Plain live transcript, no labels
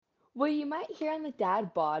What you might hear on the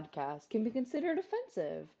Dad Podcast can be considered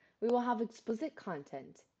offensive. We will have explicit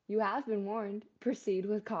content. You have been warned. Proceed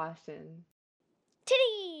with caution.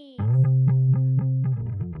 Titties!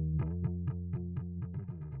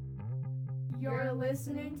 You're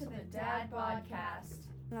listening to the Dad Podcast.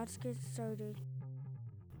 Let's get started.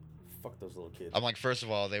 Fuck those little kids. I'm like, first of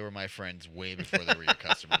all, they were my friends way before they were your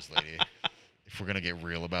customers, lady. If we're gonna get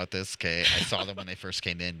real about this, okay? I saw them when they first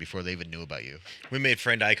came in before they even knew about you. We made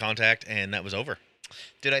friend eye contact, and that was over.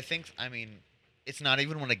 Dude, I mean, it's not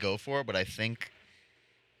even what I go for, but I think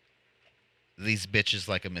these bitches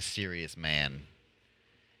like a mysterious man.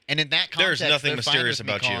 And in that context, There's nothing they're fine mysterious with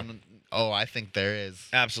me about you. calling them- Oh, I think there is.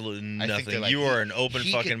 Absolutely I think they're nothing. like, You are an open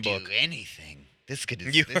he fucking could book. do anything. This could.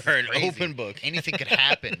 You this is are an crazy. open book. Anything could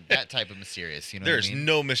happen. That type of mysterious. You know There's what I mean?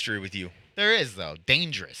 no mystery with you. There is though.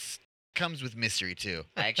 Dangerous. Comes with mystery too.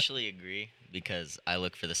 I actually agree because I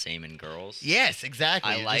look for the same in girls. Yes,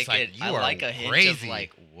 exactly. I You're like just like, it. You I are like a hint crazy. of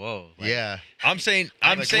like, whoa. Like, Yeah. I'm saying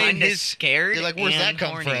kinda his scared. You're like, where's that and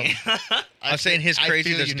come horny. I saying his I crazy.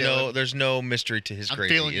 feel There's you, Dylan. there's no mystery to his I'm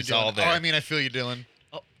crazy. feeling you, It's Dylan. all there. Oh, I mean, I feel you, Dylan.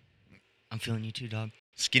 I'm feeling you too, dog.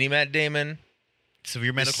 Skinny Matt Damon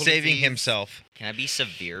Severe is medical saving disease. himself. Can I be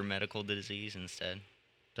severe medical disease instead?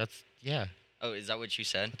 Yeah. Oh, is that what you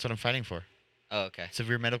said? That's what I'm fighting for. Oh, okay.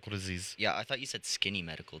 Severe medical disease. Yeah, I thought you said skinny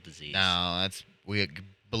medical disease. No, that's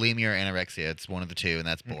bulimia or anorexia. It's one of the two, and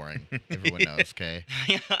that's boring. Everyone knows, okay?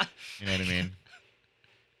 Yeah. You know what I mean?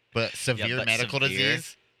 But severe but medical severe-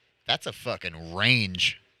 disease, that's a fucking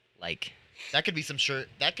range. Like, That could be some shit.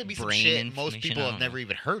 That could be some Brain shit most inflammation, people I have don't never know.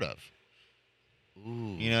 even heard of.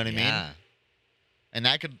 ooh. You know what I mean? Yeah. And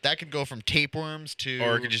that could go from tapeworms to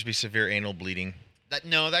Or it could just be severe anal bleeding. that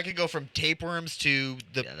could go from tapeworms to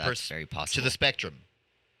the Yeah, that's very possible. to the spectrum.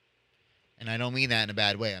 And I don't mean that in a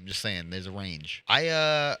bad way. I'm just saying there's a range.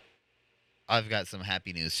 I've got some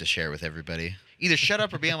happy news to share with everybody. Either shut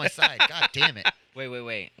up or be on my side. God damn it.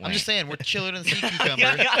 Wait. I'm just saying we're chiller than sea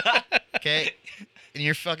cucumber. Okay? And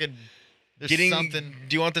you're fucking there's something.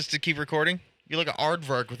 Do you want this to keep recording? You're like an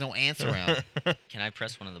aardvark with no ants around. Can I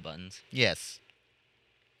press one of the buttons? Yes.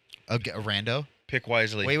 A rando? Pick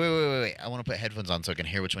wisely. Wait. I want to put headphones on so I can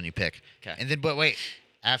hear which one you pick. Okay. And then, but wait,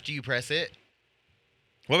 after you press it,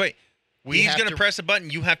 Wait. we He's have gonna to- press a button.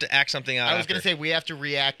 You have to act something out. I was after. gonna say we have to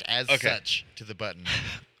react as Okay. such to the button.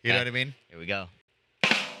 You know what I mean? Here we go.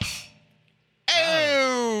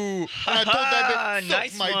 Oh! I told that bitch, suck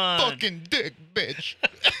Nice my one. fucking dick, bitch.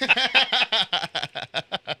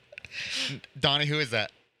 Donnie, who is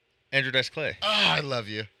that? Andrew Dice Clay. Oh, I love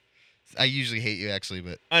you. I usually hate you, actually,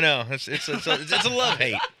 but I know. It's a love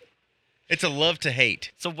hate. It's a love to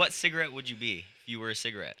hate. So what cigarette would you be if you were a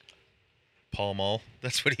cigarette? Pall Mall.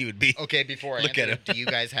 That's what he would be. okay. Before I Look answer, at him. do you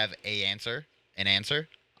guys have an answer?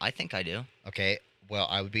 I think I do. Okay. Well,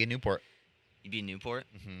 I would be a Newport. You'd be Newport?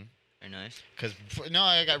 Mm-hmm. Very nice. Because no,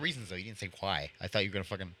 I got reasons though. You didn't say why. I thought you were gonna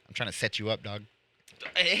fucking. I'm trying to set you up, dog.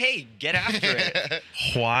 Hey, get after it.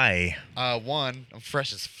 Why? One, I'm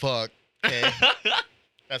fresh as fuck. Okay.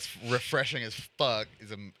 That's refreshing as fuck.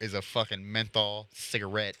 Is a fucking menthol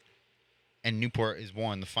cigarette, and Newport is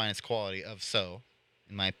one the finest quality of so,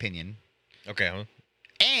 in my opinion. Okay. Huh?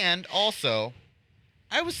 And also,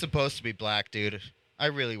 I was supposed to be black, dude. I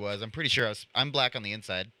really was. I'm pretty sure I'm black on the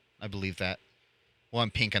inside. I believe that. Well, I'm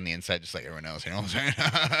pink on the inside, just like everyone else. You know what I'm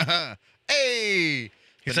saying? Hey.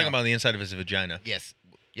 He's But talking no. about the inside of his vagina. Yes.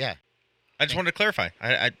 Yeah. I just wanted to clarify.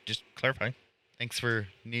 I just clarifying. Thanks for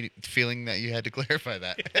feeling that you had to clarify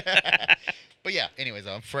that. But yeah, anyways,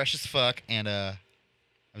 I'm fresh as fuck, and I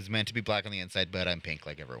was meant to be black on the inside, but I'm pink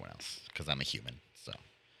like everyone else because I'm a human. So,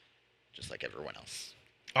 just like everyone else,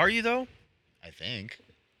 Are you though? I think.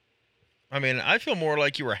 I mean, I feel more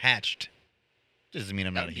like you were hatched. Doesn't mean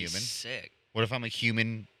I'm That not a would be human. sick. What if I'm a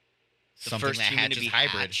human? The Something first that human hatches to be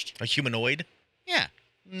hybrid. hatched. A humanoid. Yeah.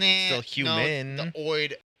 Nah. Still human. No, the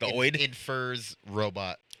oid. The oid? infers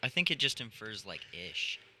robot. I think it just infers like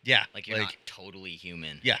ish. Yeah. Like you're not totally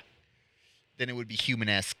human. Yeah. Then it would be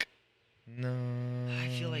human-esque. No. I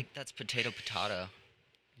feel like that's potato.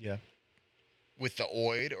 Yeah. With the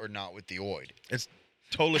oid or not with the oid? It's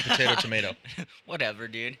totally potato tomato. Whatever,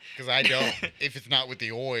 dude. Because I don't. If it's not with the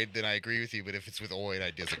oid, then I agree with you. But if it's with oid,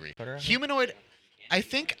 I disagree. Humanoid, I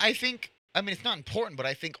think. I mean, it's not important, but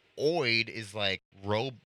I think oid is like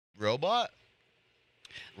robot,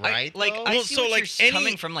 right? I though? I Well, see so, what like, you're any-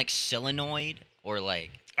 coming from, like solenoid or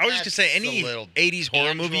like. I was just gonna say That's any a little 80s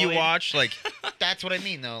horror movie you android. watch, like That's what I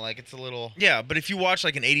mean, though. Like it's a little. yeah, but if you watch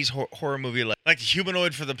like an 80s horror movie like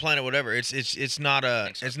humanoid for the planet, whatever, it's not a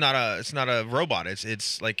Think so. it's not a robot.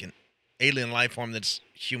 It's like an alien life form that's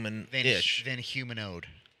human-ish. Then humanoid.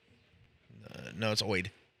 No, it's oid.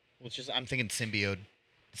 Well, it's just I'm thinking symbiote.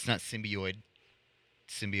 It's not symbioid.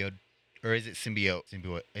 Symbiote, or is it symbiote?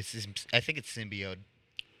 Symbiote. I think it's symbiote.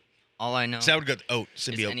 All I know So I would go is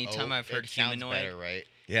symbiote. anytime I've heard it sounds humanoid, better, right?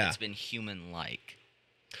 Yeah. it's been human-like,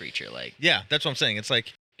 creature-like. Yeah, that's what I'm saying. It's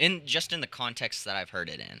like Just in the context that I've heard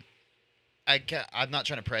it in. I'm not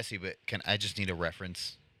trying to press you, but I just need a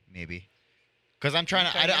reference, maybe? Because I'm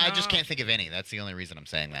trying to. Okay, I just can't think of any. That's the only reason I'm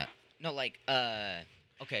saying that. No, like,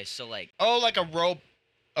 okay, so like, Oh, like a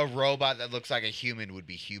robot that looks like a human would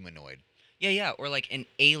be humanoid. yeah, or like an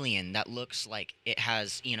alien that looks like it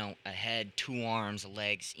has, a head, 2 arms,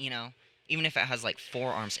 legs, even if it has like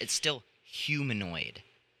 4 arms, it's still humanoid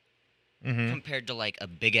compared to like a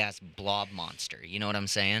big ass blob monster. You know what I'm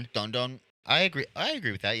saying? Dun. I agree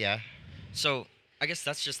with that. Yeah. So I guess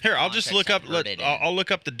that's just the here. I'll just context look up. I've heard it in. I'll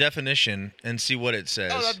look up the definition and see what it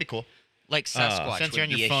says. Oh, that'd be cool. Like Sasquatch Since you're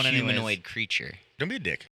would on be your phone a anyways. humanoid creature. Don't be a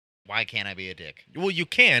dick. Why can't I be a dick? Well, you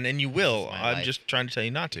can and you will. my I'm life. just trying to tell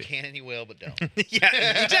you not to. Can and you will, but don't.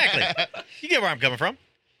 Yeah, exactly. You get where I'm coming from.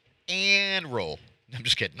 And roll. I'm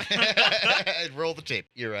just kidding. Roll the tape.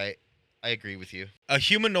 You're right. I agree with you. A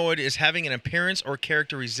humanoid is having an appearance or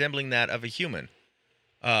character resembling that of a human.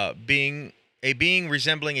 Being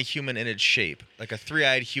resembling a human in its shape, like a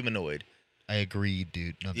 3-eyed humanoid. I agree,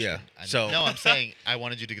 dude. No, I'm just Yeah, kidding. so- no, I'm saying I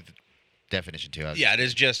wanted you to get the definition too. Yeah, it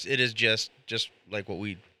is just like what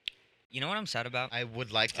we. You know what I'm sad about? I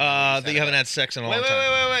would like to. know what That you haven't had sex in a long Wait,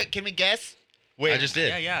 time. wait. Can we guess? Wait, I just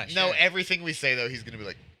did. Yeah. No, sure. everything we say though, he's gonna be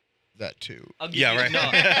like, that too. I'll give Yeah, you, right.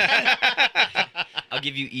 No, I'll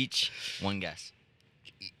give you each one guess.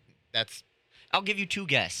 That's I'll give you 2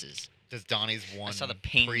 guesses. does Donnie's one. saw the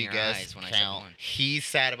pain in your pre-guess eyes when I said count? one. He's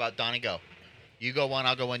sad about Donnie. Go. You go one.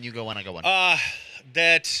 I'll go one. You go one. I go one.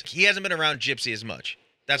 That he hasn't been around Gypsy as much.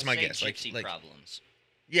 That's We'll my say guess. Gypsy Like, problems.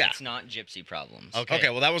 yeah. It's not gypsy problems. Okay.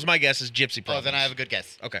 Well, that was my guess. Is Gypsy Oh, problems. then I have a good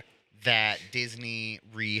guess. Okay. That Disney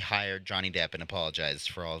rehired Johnny Depp and apologized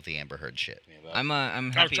for all of the Amber Heard shit. I'm I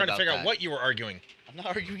was happy trying to about figure that. out what you were arguing. I'm not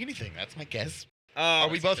arguing anything. That's my guess. Are Are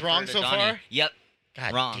we both wrong Defer so to Donnie. far? Yep.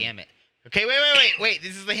 God Wrong. damn it. Okay, wait.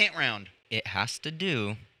 This is the hint round. It has to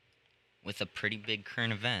do with a pretty big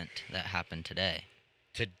current event that happened today.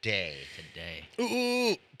 Today.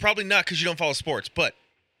 Ooh, probably not because you don't follow sports. But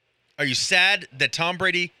are you sad that Tom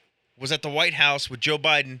Brady was at the White House with Joe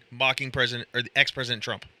Biden mocking President or the ex-President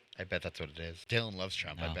Trump? I bet that's what it is. Dylan loves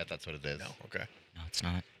Trump. I No. bet that's what it is. No. Okay. No, it's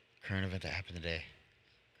not. Current event that happened today.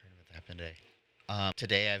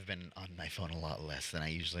 Today I've been on my phone a lot less than I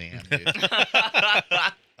usually am, dude.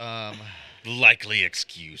 Likely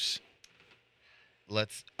excuse.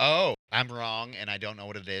 I'm wrong and I don't know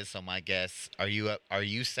what it is, so my guess, are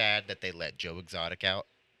you sad that they let Joe Exotic out?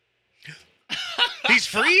 He's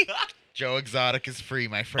free? Joe Exotic is free,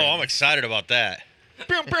 my friend. Oh, I'm excited about that.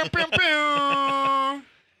 Boom, boom, boom, boom.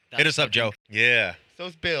 Hit us up, Joe. Yeah.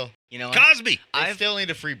 So's Bill. You know what? Cosby. I still need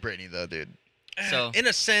to free Britney though, dude. So In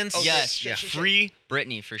a sense, yes, yeah. free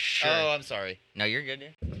Britney for sure. Oh, I'm sorry. No, you're good,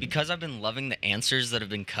 dude. Because I've been loving the answers that have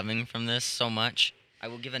been coming from this so much, I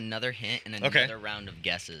will give another hint and Okay. another round of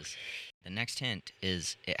guesses. The next hint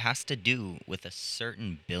is it has to do with a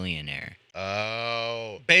certain billionaire.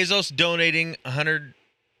 Oh. Bezos donating 100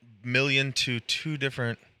 million to 2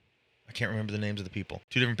 different. I can't remember the names of the people.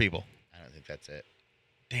 2 different people. I don't think that's it.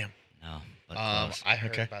 Damn. No, but close. I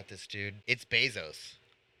heard Okay. about this dude. It's Bezos.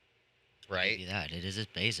 I'll Right? give you that. It is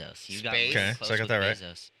Bezos. You got Space? really Okay, close so I got with that right.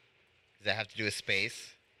 Bezos. Does that have to do with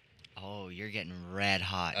space? Oh, you're getting red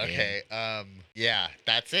hot, dude. Okay. Yeah,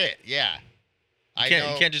 that's it. Yeah. You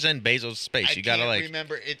can't just end Bezos' space. I You gotta can't like.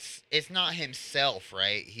 remember. It's not himself,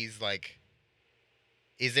 right? He's like,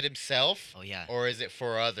 is it himself? Oh, yeah. Or is it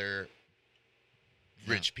for other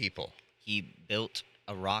rich people? He built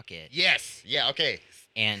a rocket, Yes. Yeah. Okay.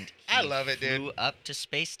 and he I love it, dude. flew up to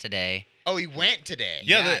space today. Oh, he went today.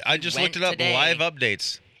 Yeah, Yeah, I he just went looked it up. today. Live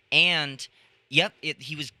updates. And, yep,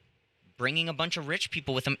 he was bringing a bunch of rich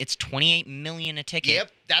people with him. It's $28 million a ticket.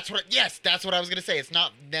 Yep. That's what I was gonna say. It's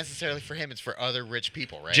not necessarily for him. It's for other rich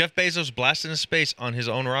people, right? Jeff Bezos blasted into space on his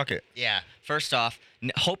own rocket. Yeah. First off,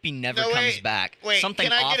 hope he never No, comes wait, back. wait, Something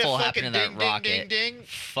can I get a awful fucking happened to that ding, ding, rocket. ding, ding?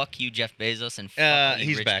 Fuck you, Jeff Bezos, and fuck all you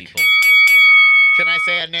He's rich back. people. Can I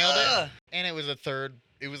say I nailed Ugh. it? And it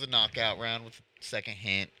was a knockout round with a second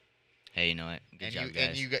hint. Hey, you know what? Good And job,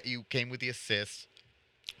 you guys. you came with the assist.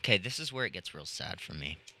 Okay, this is where it gets real sad for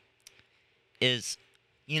me. Is,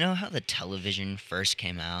 you know how the television first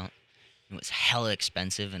came out? It was hella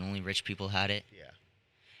expensive and only rich people had it. Yeah.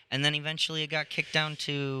 And then eventually it got kicked down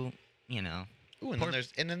to, you know. Ooh, Poor-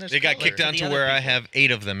 and then there's They got color. kicked down the to other where I people. have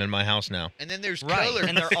 8 of them in my house now. And then there's Right, color.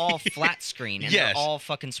 and they're all flat screen, and Yes. they're all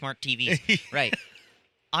fucking smart TVs. Right.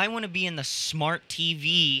 I want to be in the smart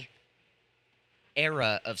TV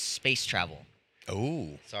era of space travel.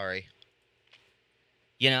 Oh. Sorry.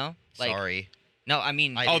 You know? Like, Sorry. No, I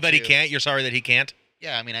mean, I Oh, do that he too. can't? You're sorry that he can't?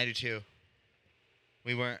 Yeah, I mean, I do too.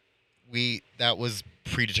 That was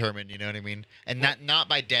predetermined, you know what I mean? And not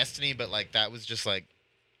by destiny, but like that was just like,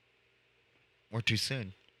 we're too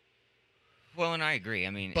soon. well, and I agree. I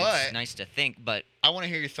mean, But- it's nice to think, but I want to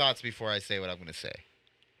hear your thoughts before I say what I'm going to say.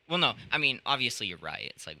 well, no, I mean, obviously you're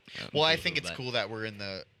right. It's like, Well, I boo-hoo, think it's but cool that we're in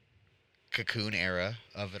the cocoon era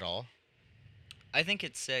of it all. I think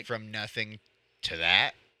it's sick. From nothing to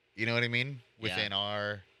that, you know what I mean?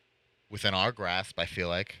 Yeah. Within our grasp, I feel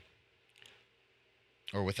like,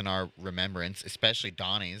 or within our remembrance, especially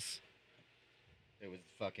Donnie's. It was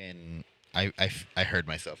fucking. I heard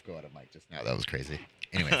myself go out of mic just now. That was crazy.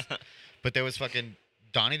 Anyways, but there was fucking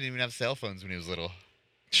Donnie didn't even have cell phones when he was little.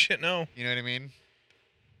 Shit, no. You know what I mean?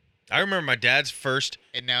 I remember my dad's first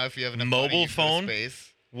And now if you have enough Mobile money, you go to phone?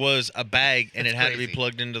 space. was a bag, and That's it had to be crazy.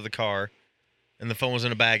 plugged into the car, and the phone was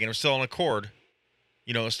in a bag, and it was still on a cord.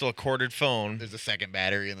 You know, it was still a corded phone. There's a second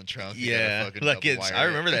battery in the trunk. You gotta Yeah, fucking like double it's. wire I it.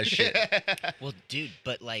 remember that shit. Well, dude,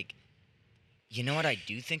 but like, you know what I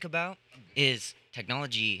do think about is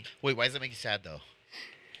technology. Wait, why does that make you sad though?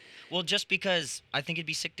 Well, just because I think it'd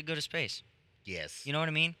be sick to go to space. Yes. You know what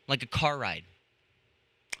I mean? Like a car ride.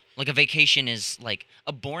 Like a vacation is like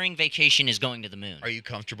a boring vacation is going to the moon. Are you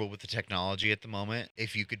comfortable with the technology at the moment?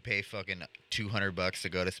 If you could pay fucking $200 to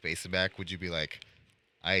go to space and back, would you be like,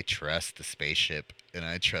 I trust the spaceship and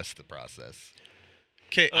I trust the process?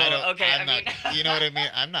 Okay, Oh, okay, I'm I not. mean- You know what I mean?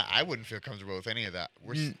 I'm not. I wouldn't feel comfortable with any of that.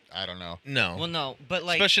 I don't know. no. Well, no, but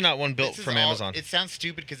like, Especially not one built This is from all- Amazon. It sounds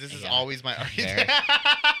stupid because this is Yeah. always my Fair.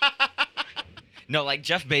 no, like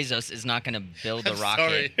Jeff Bezos is not going to build a I'm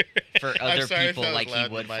rocket for I'm other sorry if people that was like loud he in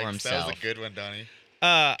the would for mic. himself. That was a good one, Donnie.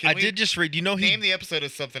 I Can we did just read. You know, Name the episode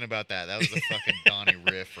of something about that. That was a fucking Donnie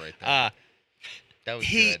riff right there. That was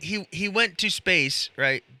he good. he went to space,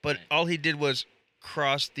 right? But Right. all he did was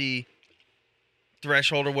cross the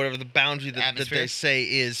threshold or whatever the boundary that they Atmosphere? say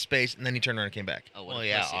is space, and then he turned around and came back. Oh, what Well, a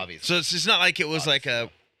yeah, pussy. obviously. So it's not like it was like a.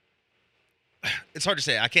 Obviously. It's hard to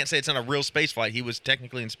say. I can't say it's not a real space flight. He was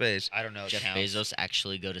technically in space. I don't know. It Jeff counts. Bezos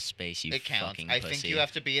actually go to space, you It counts. fucking I pussy. think you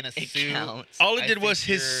have to be in a It suit. counts. All it I did was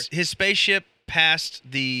think his spaceship passed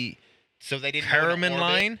the So they didn't go in Karaman orbit.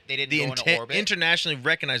 line, They didn't the go into orbit. internationally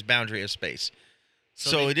recognized boundary of space.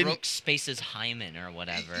 So, So they it didn't. broke space's hymen or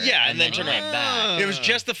whatever. Yeah, and and then then he went back. It was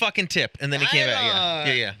just the fucking tip, and then he came back.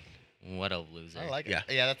 Yeah, yeah, yeah. What a loser. I like it. Yeah.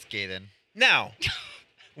 Yeah, that's gay then. Now,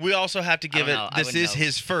 we also have to give don't it. know. I This wouldn't is know.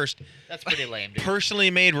 his first That's pretty lame, dude. personally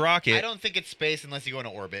made rocket. I don't think it's space unless you go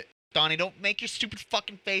into orbit. Donnie, don't make your stupid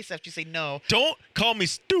fucking face after you say no. Don't call me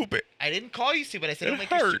stupid. I didn't call you stupid. I said It don't make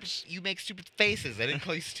your hurts. stupid. You make stupid faces. I didn't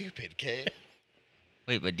call you stupid, okay?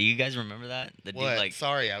 Wait, but do you guys remember that? The What? dude like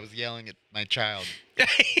Sorry, I was yelling at my child.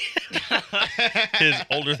 His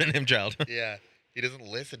older than him child. Yeah, he doesn't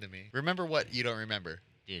listen to me. Remember what you don't remember?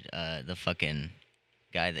 dude, the fucking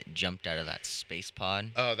guy that jumped out of that space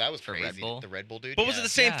pod. Oh, that was For crazy. Red Bull? The Red Bull dude. But was it the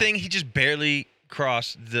same Yeah. thing? He just barely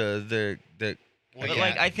crossed the. Well, But yeah.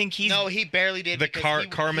 like I think he's No, he barely did. The because Car- he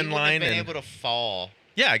Carmen wouldn't line have been and- able to fall.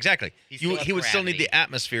 Yeah, exactly. He still had He would still need gravity. the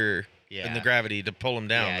atmosphere Yeah. and the gravity to pull him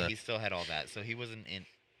down. Yeah, The- he still had all that, so he wasn't in.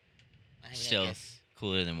 I mean, I Still. guess-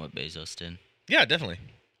 cooler than what Bezos did. yeah, definitely.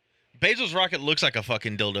 Bezos' rocket looks like a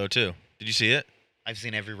fucking dildo too. Did you see it? I've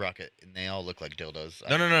seen every rocket, and they all look like dildos.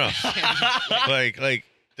 No. like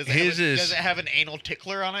Does his is. Does it have an anal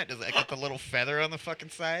tickler on it? Does it got the little feather on the fucking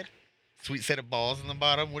side? Sweet set of balls in the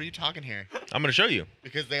bottom. What are you talking here? I'm gonna show you.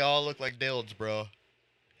 Because they all look like dilds, bro.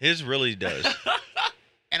 His really does.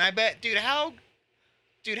 And I bet, dude, how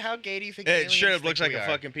gay do you think? It aliens straight up think looks like we a are?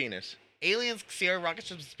 fucking penis. Aliens see our rocket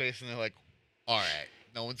ships in space, and they're like, "All right,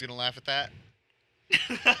 no one's gonna laugh at that."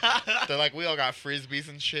 They're like, "We all got frisbees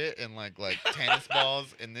and shit, and like tennis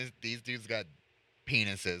balls, and these dudes got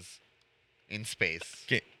penises in space."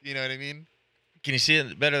 'Kay. You know what I mean? Can you see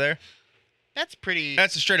it better there? That's pretty.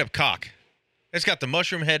 That's a straight up cock. It's got the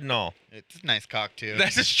mushroom head and all. It's a nice cock too.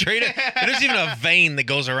 That's a straight up. There's even a vein that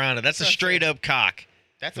goes around it. That's a straight up cock.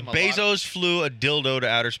 That's a melodic- Bezos flew a dildo to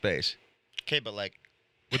outer space Okay, but like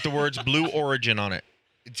with the words "Blue Origin" on it.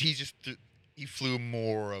 he flew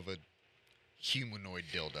more of a humanoid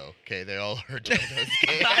dildo. Okay, they all are dildos.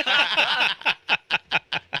 Okay?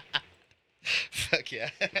 Fuck yeah.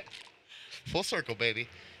 Full circle, baby.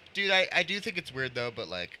 Dude, I do think it's weird though, but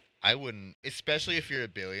like I wouldn't, especially if you're a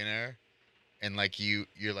billionaire and like you're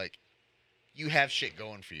like you have shit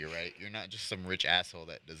going for you, right? You're not just some rich asshole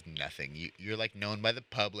that does nothing. You're like known by the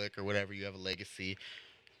public or whatever. You have a legacy.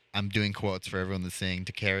 I'm doing quotes for everyone that's saying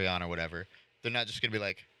to carry on or whatever. They're not just gonna be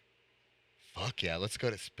like, fuck yeah, let's go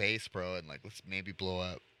to space, bro, and like let's maybe blow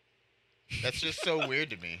up. That's just so weird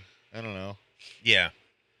to me. I don't know. Yeah.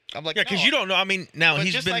 I'm like, Yeah, because no. you don't know. I mean, now But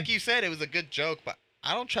he's just been like you said, it was a good joke, but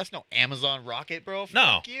I don't trust no Amazon rocket, bro. No.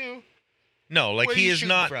 Fuck you. no, like Where he you is shooting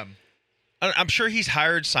not. from. I'm sure he's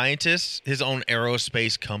hired scientists, his own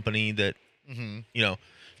aerospace company that Mm-hmm. and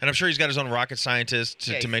I'm sure he's got his own rocket scientists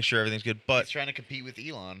to, Yeah, to he's- make sure everything's good. But He's trying to compete with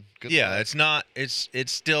Elon. Good yeah, luck. it's not. It's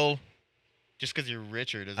still. Just because you're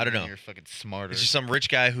richer doesn't I don't mean know. you're fucking smarter. It's just some rich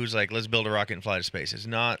guy who's like, let's build a rocket and fly to space. It's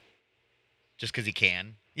not. Just because he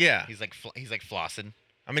can. Yeah. He's like flossing.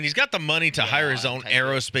 I mean, he's got the money to hire his Elon own type of-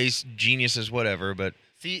 aerospace geniuses, whatever. But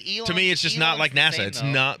See, Elon. to me, it's just not Elon's like the NASA. same, It's though.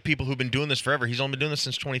 not people who've been doing this forever. He's only been doing this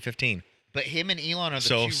since 2015. But him and Elon are the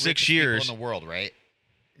So, two 6 richest years. people in the world, right?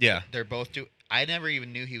 Yeah. They're both do. I never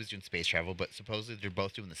even knew he was doing space travel, but supposedly they're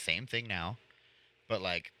both doing the same thing now. But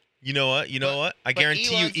like, You know what? I but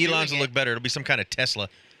guarantee Elon's you, Elon's doing will it- look better. It'll be some kind of Tesla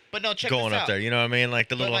but no, check going this up out. there. You know what I mean? Like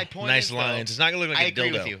the But little my point nice is, though, lines. It's not gonna look like I a agree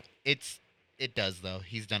dildo. with you. It does though.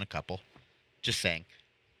 He's done a couple. Just saying.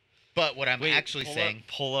 But what I'm actually saying,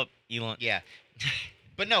 Pull up Elon. yeah.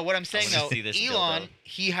 But no, what I'm saying wanna though, see this Elon, dildo.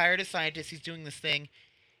 he hired a scientist. He's doing this thing.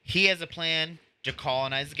 He has a plan to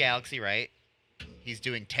colonize the galaxy, right? He's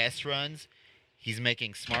doing test runs. He's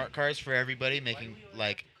making smart cars for everybody, making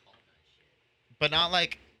like, but not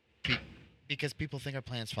like, because people think our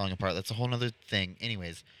planet's falling apart. That's a whole nother thing.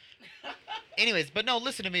 Anyways, but no,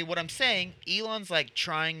 listen to me. What I'm saying, Elon's like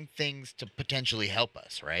trying things to potentially help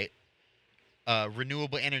us, right?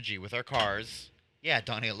 Renewable energy with our cars. Yeah,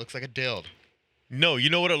 Donnie, it looks like a dild. No, you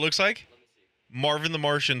know what it looks like? Marvin the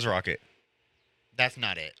Martian's rocket. That's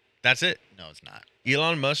not it. That's it. No, it's not.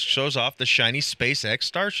 Elon Musk shows off the shiny SpaceX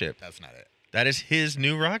Starship. That's not it. That is his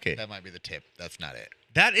new rocket. That might be the tip. That's not it.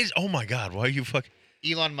 That is. Oh my God! Why are you fuck?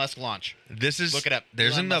 Elon Musk launch. This is. Look it up.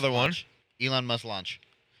 There's Elon Musk another one. launch. Elon Musk launch.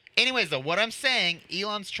 Anyways, though, what I'm saying,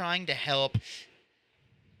 Elon's trying to help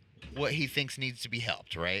what he thinks needs to be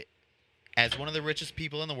helped, right? As one of the richest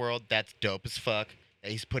people in the world, that's dope as fuck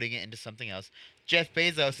that he's putting it into something else. Jeff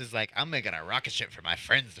Bezos is like, I'm making a rocket ship for my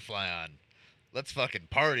friends to fly on. Let's fucking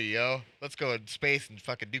party, yo. Let's go in space and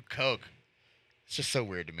fucking do coke. It's just so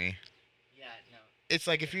weird to me. Yeah, no. It's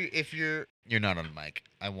like if you're not on mic.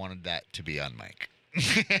 I wanted that to be on mic.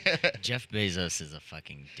 Jeff Bezos is a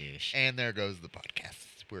fucking douche. And there goes the podcast.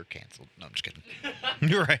 We're canceled. No, I'm just kidding.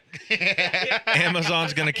 You're right.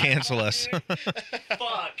 Amazon's gonna cancel us.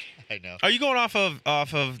 Fuck. I know. Are you going off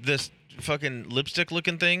of this fucking lipstick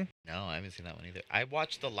looking thing? No, I haven't seen that one either. I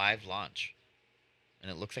watched the live launch, and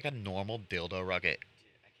it looks like a normal dildo rocket.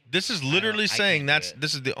 This is I literally can't saying do that's it.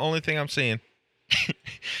 this is the only thing I'm seeing.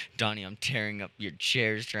 Donnie, I'm tearing up your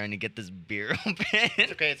chairs trying to get this beer It's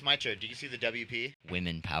open. okay. It's my turn. Do you see the WP?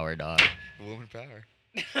 Women power, dog. Woman power.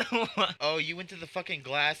 Oh, you went to the fucking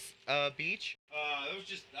glass beach? It was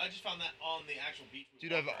just I just found that on the actual beach.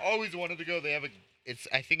 Dude, I've always wanted to go. They have a.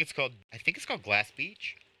 I think it's called Glass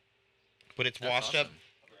Beach, but it's washed up.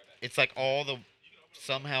 It's like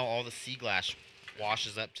somehow all the sea glass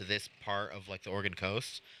washes up to this part of like the Oregon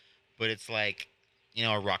coast, but it's like,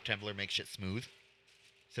 a rock tumbler makes shit smooth.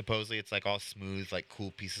 Supposedly it's like all smooth, like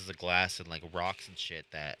cool pieces of glass and like rocks and shit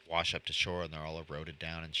that wash up to shore and they're all eroded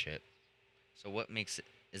down and shit. So what makes it?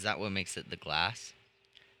 Is that what makes it the glass?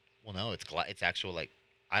 Well, no, it's actual like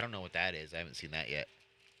I don't know what that is. I haven't seen that yet.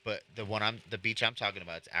 But the beach I'm talking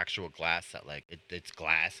about, it's actual glass that like it's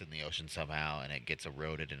glass in the ocean somehow and it gets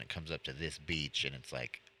eroded and it comes up to this beach and it's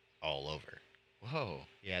like all over. Whoa.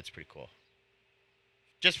 Yeah, it's pretty cool.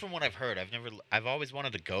 Just from what I've heard, I've always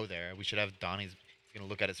wanted to go there. We should have Donnie's. He's gonna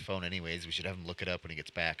look at his phone anyways. We should have him look it up when he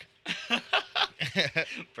gets back.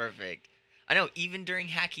 Perfect. I know. Even during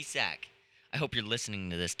hacky sack. I hope you're listening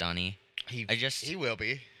to this, Donnie. He will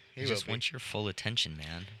be. I just want your full attention,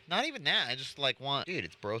 man. Not even that. I just like want. Dude,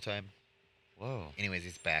 it's bro time. Whoa. Anyways,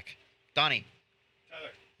 he's back. Donnie, Tyler.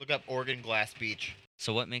 look up Oregon Glass Beach.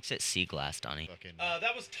 So what makes it sea glass, Donnie? Fucking.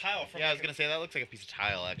 That was tile from. Yeah, I was gonna say that looks like a piece of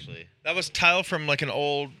tile actually. That was tile from like an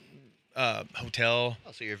old hotel,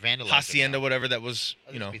 Oh, so you're vandalizing. hacienda, now. whatever that was.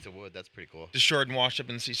 That's just a piece of wood. That's pretty cool. Destroyed and washed up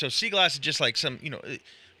in the sea. So sea glass is just like some,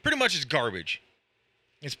 pretty much it's garbage.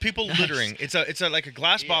 It's people Nice. littering. It's a like a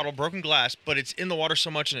glass Yeah. bottle, broken glass, but it's in the water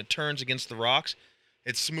so much and it turns against the rocks,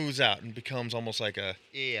 it smooths out and becomes almost like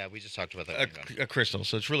Yeah, we just talked about that. a crystal.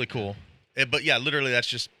 So it's really cool. But yeah, literally that's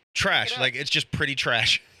just trash. up. Like it's just pretty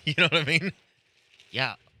trash. You know what I mean?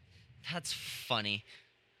 Yeah. That's funny.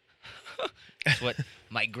 That's what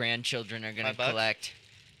my grandchildren are gonna $5? collect.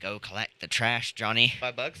 Go collect the trash, Johnny.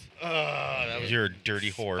 $5? Oh, that was You're a dirty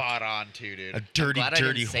whore. spot on too, dude. A dirty, Glad I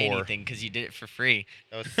dirty didn't say whore. anything because you did it for free.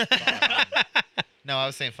 That was spot on. No, I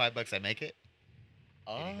was saying $5. I make it.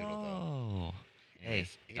 Oh. Getting noodle,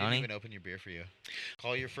 Anyways, he Donnie? didn't even open your beer for you.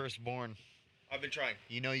 Call your firstborn. I've been trying.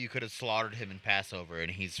 You know you could have slaughtered him in Passover,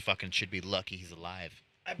 and he's fucking should be lucky he's alive.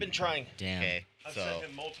 I've been trying. Damn. Okay, I've so sent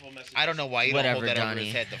him multiple messages. I don't know why you don't Whatever, hold that over Donnie.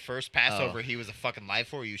 his head. The first Passover he was a fucking life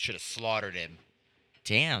for, you should have slaughtered him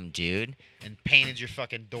Damn, dude. and painted your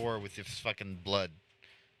fucking door with your fucking blood,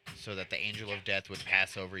 so that the angel of death would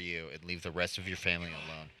pass over you and leave the rest of your family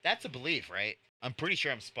alone. That's a belief, right? I'm pretty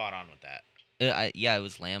sure I'm spot on with that. Yeah, it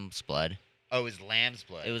was lamb's blood. Oh, it was lamb's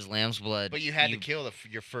blood. It was lamb's blood. But you had to kill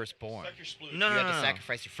your firstborn. Suck your splooge. No, You no, had to no.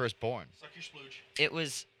 sacrifice your firstborn. Suck your splooge. It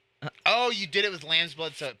was Oh, you did it with lamb's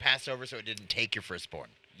blood, so it passed over, so it didn't take your firstborn.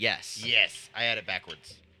 yes. Yes, I had it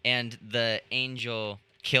backwards. And the angel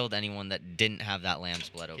killed anyone that didn't have that lamb's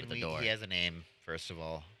blood over Can the we- door. He has a name, first of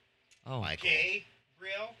all. Oh, Michael.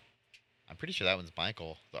 Gabriel? I'm pretty sure that one's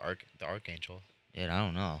Michael, the archangel. dude, I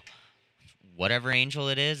don't know. Whatever angel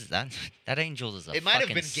it is, that angel is a It might have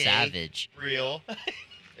fucking been gay. savage. Real.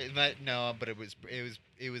 It might no, but it was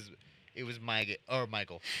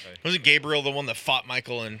Michael. Sorry. Wasn't Gabriel the one that fought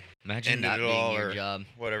Michael and Imagine ended that it being all, your or job.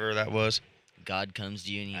 whatever that was? God comes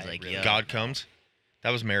to you and he's I like, really- "Yo, God comes? That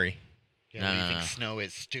was Mary. Yeah, No, what do you no, think no. snow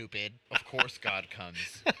is stupid? Of course God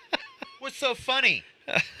comes. What's so funny?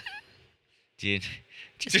 dude,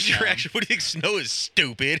 just Just your come." reaction. What do you think? Snow is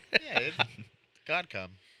stupid. Yeah, God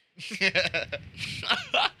come.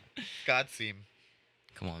 God seem.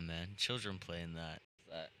 Come on, man. Children playing that.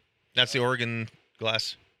 That's the Oregon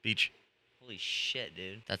glass beach. Holy shit,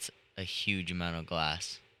 dude. That's a huge amount of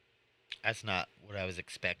glass. That's not what I was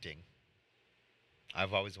expecting.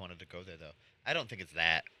 I've always wanted to go there though. I don't think it's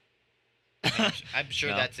that. I'm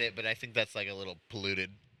sure No. that's it, but I think that's like a little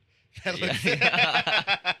polluted. That Yeah.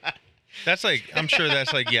 looks- That's like, I'm sure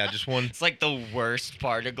that's like, yeah, just one. It's like the worst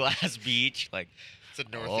part of Glass Beach. Like, It's a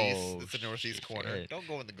northeast. Oh, It's a northeast corner. shit. Don't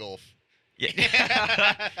go in the Gulf.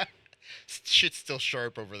 yeah. Shit's still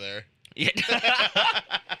sharp over there. Yeah.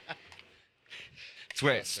 It's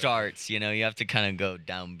where it starts, you know. You have to kind of go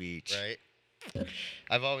down beach. Right.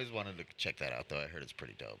 I've always wanted to check that out though. I heard it's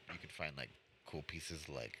pretty dope. You could find like cool pieces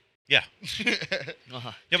like. Yeah.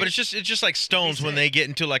 Uh-huh. Yeah, but it's just like stones when they get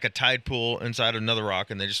into like a tide pool inside another rock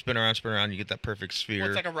and they just spin around, you get that perfect sphere. Well,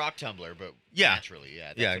 it's like a rock tumbler, but Yeah. naturally, yeah.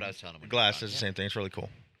 That's yeah, what I was telling him. when he glass was on. is the same thing. It's really cool.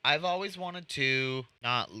 I've always wanted to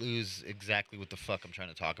not lose exactly what the fuck I'm trying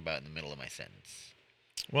to talk about in the middle of my sentence.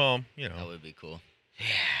 Well, you That know, would be cool. Yeah,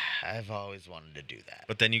 I've always wanted to do that.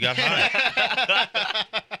 but then you got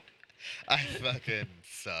high. I fucking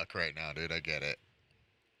suck right now, dude. I get it.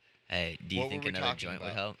 Hey, do you What think were we another talking joint would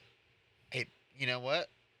about? help? Hey, you know what?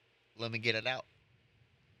 Let me get it out.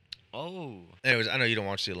 Oh. Anyways, I know you don't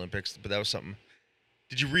watch the Olympics, but that was something.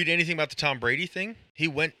 Did you read anything about the Tom Brady thing? He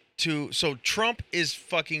went to, so Trump is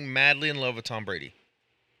fucking madly in love with Tom Brady.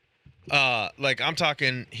 Like I'm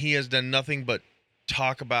talking, he has done nothing but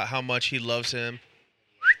talk about how much he loves him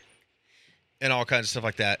and all kinds of stuff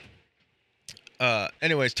like that.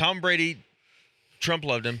 Anyways, Tom Brady, Trump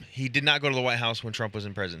loved him. He did not go to the White House when Trump was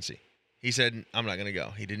in presidency. He said, "I'm not going to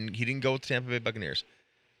go." He didn't go with the Tampa Bay Buccaneers.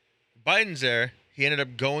 Biden's there. He ended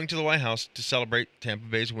up going to the White House to celebrate Tampa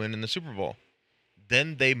Bay's win in the Super Bowl.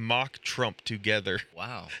 Then they mock Trump together.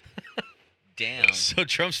 Wow. Damn. So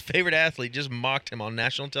Trump's favorite athlete just mocked him on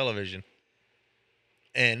national television,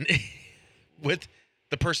 and with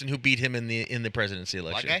the person who beat him in the presidency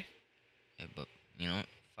Black election. guy? Yeah, but, you know,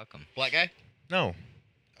 fuck him. Black guy? No,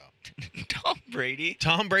 Tom Brady.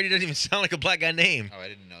 Tom Brady doesn't even sound like a black guy name. Oh, I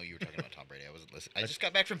didn't know you were talking about Tom Brady. I wasn't listening. I just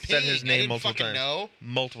got back from Said peeing. his I name didn't multiple fucking times. know.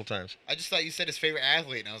 Multiple times. I just thought you said his favorite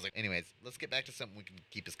athlete, and I was like, anyways, let's get back to something we can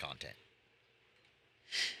keep as content.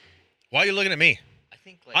 Why are you looking at me? I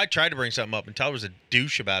think, like, I tried to bring something up, and Tyler was a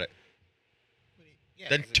douche about it. Yeah,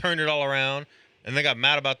 Then 'cause it- turned it all around, and then got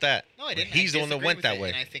mad about that. No, I When didn't. He's I the one that disagree went with that it, way.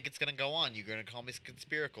 And I think it's gonna go on. You're gonna call me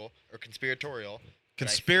conspiratorial or conspiratorial.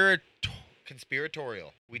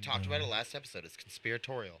 Conspiratorial. We talked about it last episode. It's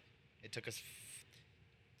conspiratorial. It took us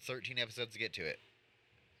 13 episodes to get to it,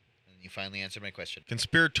 and you finally answered my question.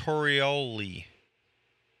 Conspiratorially.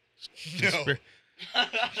 No.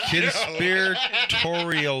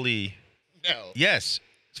 Conspiratorially. No. Yes.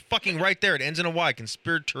 It's fucking right there. It ends in a Y.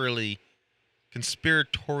 Conspiratorially.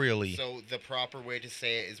 Conspiratorially. So the proper way to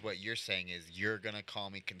say it is what you're saying is you're gonna call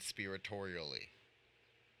me conspiratorially.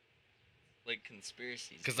 like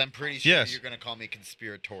conspiracies. Because I'm pretty sure Yes. you're gonna call me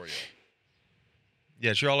conspiratorial.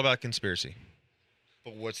 Yes, you're all about conspiracy.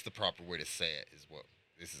 But what's the proper way to say it? Is what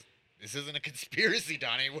this is. This isn't a conspiracy,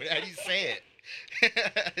 Donnie. How do you say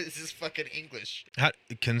it? This is fucking English.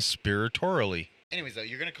 Conspiratorially. Anyways, though,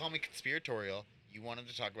 you're gonna call me conspiratorial. You wanted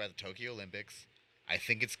to talk about the Tokyo Olympics. I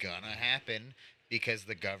think it's gonna happen because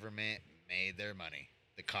the government made their money.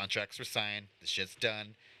 The contracts were signed. The shit's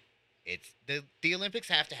done. It's the Olympics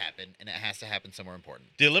have to happen, and it has to happen somewhere important.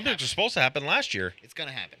 The Olympics were supposed to happen last year. It's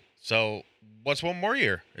gonna happen. So what's one more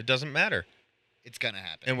year? It doesn't matter. It's gonna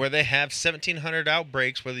happen. And where they have 1,700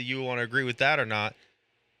 outbreaks, whether you want to agree with that or not,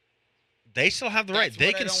 they still have the right. That's They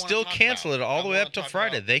what I can don't wanna still talk cancel about. it all I the way wanna up till talk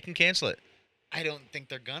Friday. about- They can cancel it. I don't think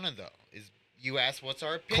they're gonna though. You asked what's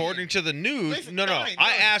our opinion? According to the news, Listen, no. Donnie,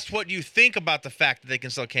 I no. asked what you think about the fact that they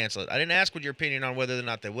can still cancel it. I didn't ask what your opinion on whether or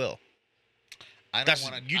not they will. I That's-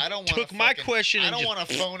 don't want you to. I don't took wanna my fucking- question I and don't just want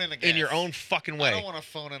to phone in a guess. In your own fucking way. I don't want to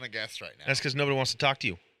phone in a guess right now. That's because nobody wants to talk to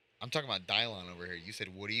you. I'm talking about Dylon over here. You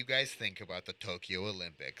said, "What do you guys think about the Tokyo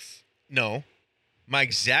Olympics?" No. My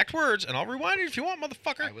exact words, and I'll rewind it if you want,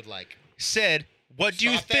 motherfucker, I would like. said, what do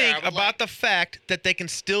you Stop there, I think would about like- the fact that they can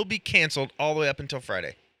still be canceled all the way up until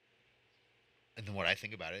Friday? And then what I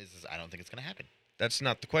think about it is I don't think it's gonna happen. That's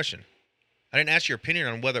not the question. I didn't ask your opinion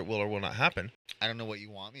on whether it will or will not happen. I don't know what you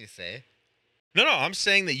want me to say. No, I'm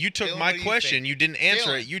saying that you took Dylan, my what do you question, think? you didn't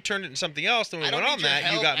answer Dylan. it, you turned it into something else, then we I don't went on need your that,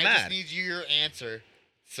 help. you got I mad. just need your answer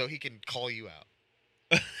so he can call you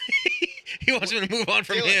out. He wants me to move on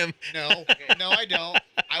from Dylan, him. No, I don't.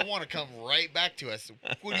 I want to come right back to us.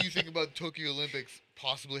 What do you think about Tokyo Olympics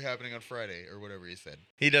possibly happening on Friday or whatever he said?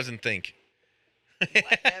 He doesn't think.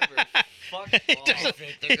 Whatever. Fuck I off.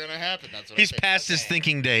 think they're gonna happen. That's what He's I think. past his Okay.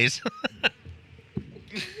 thinking days.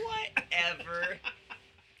 Whatever.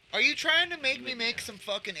 Are you trying to make me make some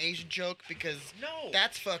fucking Asian joke? Because No.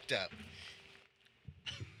 that's fucked up.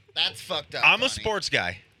 That's fucked up. I'm a Donnie. sports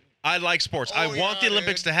guy. I like sports. I Oh, want the yeah,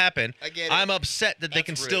 Olympics dude. to happen. I get it. I'm upset that they That's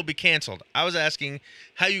can rude. still be canceled. I was asking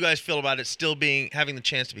how you guys feel about it still having the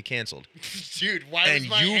chance to be canceled. Dude, why And was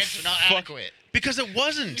my you answer not fuck- adequate? Because it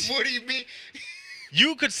wasn't. What do you mean?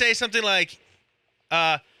 You could say something like,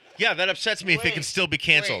 yeah, that upsets me if it can Wait, still be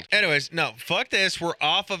canceled. wait. Anyways, no, fuck this. We're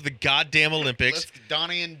off of the goddamn Olympics. Let's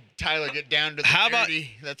Donnie and Tyler get down to the How about-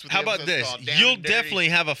 dirty. That's what the How about episode's this? called, Down You'll and Dirty. definitely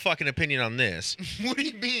have a fucking opinion on this. What do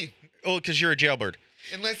you mean? Oh, because you're a jailbird.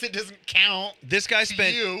 Unless it doesn't count. This guy To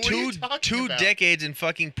spent you? What are you talking two about? decades in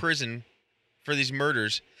fucking prison for these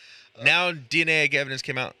murders. Now DNA evidence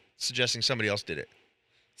came out suggesting somebody else did it.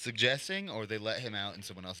 Suggesting, or they let him out and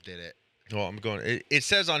someone else did it. Well, I'm going. It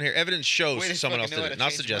says on here evidence shows Wait, I someone fucking else know did how it, to not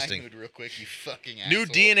change my suggesting. mood real quick, you fucking New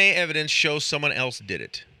asshole. DNA evidence shows someone else did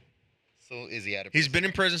it. So is he out of He's prison? been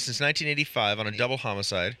in prison since 1985 on a And he- double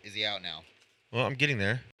homicide. Is he out now? Well, I'm getting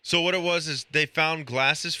there. So what it was is they found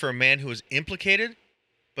glasses for a man who was implicated,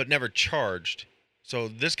 but never charged. So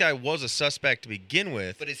this guy was a suspect to begin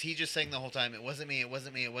with. But is he just saying the whole time, it wasn't me, it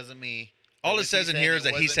wasn't me, it wasn't me? All Or it was says in saying, here "It is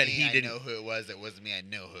that he wasn't said me, he I didn't. know who it was, it wasn't me, I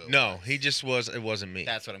know who it was. No, he just was. It wasn't me.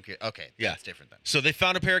 That's what I'm curious. Okay, Yeah. that's different then. So they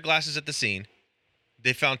found a pair of glasses at the scene.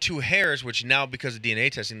 They found 2 hairs, which now because of DNA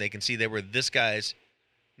testing, they can see they were this guy's,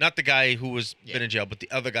 not the guy who was Yeah. been in jail, but the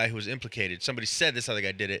other guy who was implicated. Somebody said this other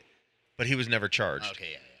guy did it, but he was never charged.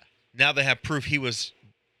 Okay, yeah. Now they have proof he was.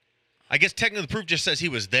 I guess technically the proof just says he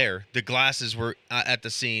was there. The glasses were at the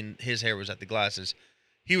scene. His hair was at the glasses.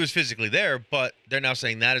 He was physically there, but they're now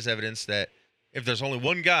saying that is evidence that if there's only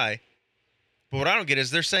one guy. But what I don't get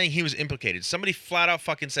is they're saying he was implicated. Somebody flat out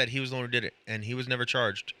fucking said he was the one who did it, and he was never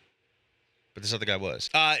charged. But this other guy was.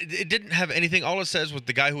 It didn't have anything. All it says was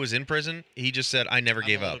the guy who was in prison. He just said, "I never I'm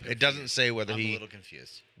gave a little up." It doesn't confused. say whether I'm a he. little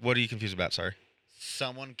confused. What are you confused about? Sorry.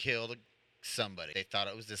 Someone killed somebody. They thought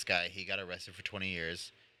it was this guy. He got arrested for 20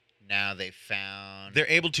 years. Now they found. They're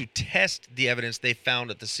able to test the evidence they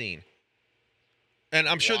found at the scene. And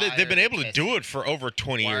I'm sure Why that they've are been they able to do testing it for over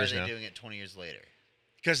 20 Why years are they now. doing it 20 years later?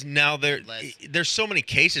 Because now Unless- there's so many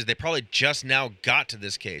cases. They probably just now got to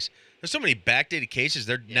this case. There's so many backdated cases.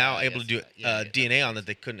 They're Yeah, now I able to guess do that- yeah, I guess that DNA makes on that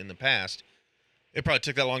they couldn't in the past. It probably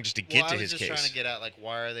took that long just to get Well, to I his was just case. trying to get at, like,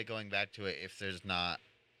 why are they going back to it if there's not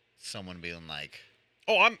someone being like.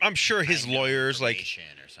 Oh, I'm sure his I know lawyers, like,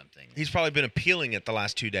 information or something. he's probably been appealing it the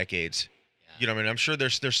last 2 decades. Yeah, You know what I mean? I'm sure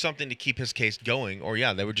there's something to keep his case going, or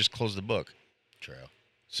yeah, they would just close the book. true.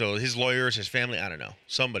 So his lawyers, his family, I don't know,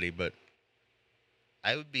 somebody. But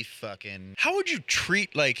I would be fucking. how would you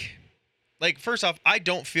treat like first off, I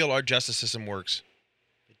don't feel our justice system works.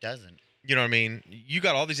 It doesn't. You know what I mean? You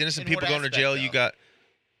got all these innocent In what people going to aspect, jail. You though? got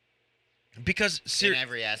because In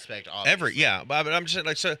every aspect, obviously. every yeah, but I'm just saying,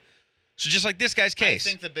 like so just like this guy's case. I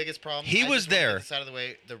think the biggest problem. He I was just wanna get there. this out of the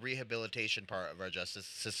way. The rehabilitation part of our justice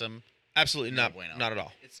system. Absolutely No not bueno. not at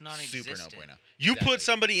all. It's not Super no existent. bueno. You Exactly. put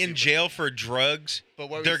somebody in Super jail no for drugs, But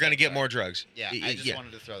what were they're you going to saying, get sorry? more drugs. Yeah, Y- I just yeah.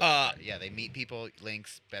 wanted to throw that. out there. Yeah, they meet people,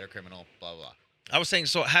 links, better criminal, blah blah. I was saying,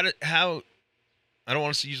 so how I don't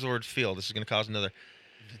want to use the word feel. This is going to cause another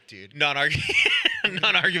Dude,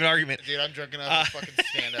 non-argument argument. dude, I'm drunk enough to fucking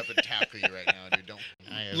stand up and tackle you right now, dude. Don't.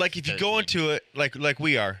 like if you go into it like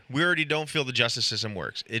we already don't feel the justice system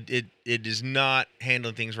works. It is not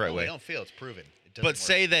handling things right way. We don't feel it's proven. It doesn't But work.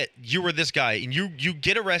 say that you were this guy and you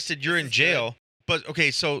get arrested, you're in jail. But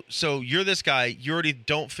okay, so you're this guy, you already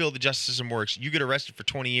don't feel the justice system works. You get arrested for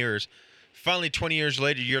 20 years. Finally 20 years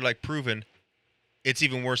later, you're like proven it's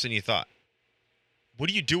even worse than you thought. What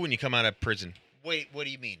do you do when you come out of prison? Wait, what do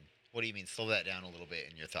you mean? What do you mean? Slow that down a little bit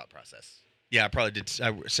in your thought process. Yeah, I probably did.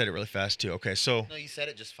 I said it really fast too. Okay, so No, you said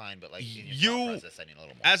it just fine, but like in You- your thought process, I need a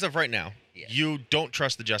little more. as of right now, Yeah. you don't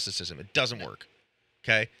trust the justice system. It doesn't No. work.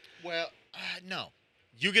 Okay? Well, no.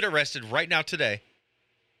 You get arrested right now today,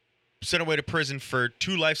 sent away to prison for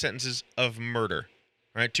 2 life sentences of murder.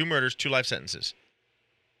 Right? 2 murders, 2 life sentences.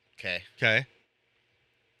 Okay. Okay?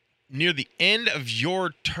 Near the end of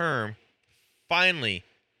your term, finally,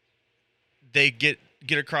 they get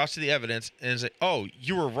across to the evidence and say, "Oh,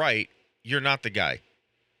 you were right. You're not the guy."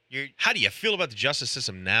 How do you feel about the justice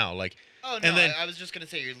system now? Like, Oh no, And then- I was just gonna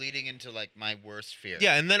say you're leading into like my worst fear.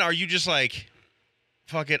 yeah, and then are you just like,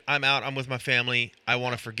 "Fuck it, I'm out. I'm with my family. I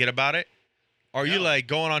want to forget about it." Or are you No. like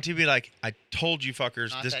going on TV like, "I told you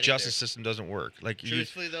fuckers, Not this that justice either. system doesn't work." Like,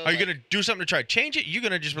 Truthfully though, are you like, gonna do something to try to change it? You're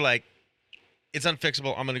gonna just be like, "It's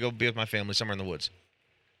unfixable. I'm gonna go be with my family somewhere in the woods."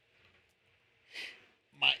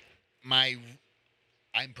 my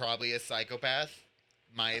I'm probably a psychopath.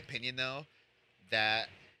 My opinion though, that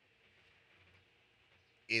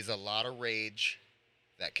is a lot of rage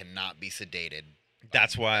that cannot be sedated.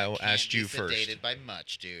 That's why I That can't asked be you first. Sedated by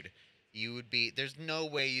much, dude. You would be. There's no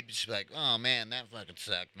way you'd just be like, "Oh man, that fucking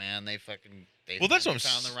sucked, man. They Well, that's what I'm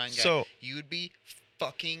found the right guy." so You would be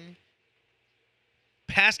fucking.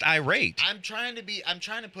 past irate. I'm trying to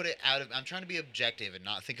put it out of. I'm trying to be objective and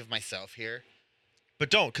not think of myself here. But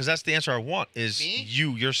don't, because that's the answer I want is Me?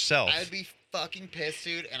 you yourself. I'd be fucking pissed,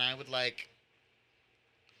 dude, and I would like.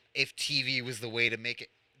 If TV was the way to make it,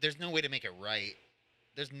 there's no way to make it right.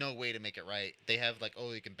 There's no way to make it right. They have like,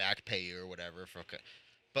 oh, you can back pay you or whatever for,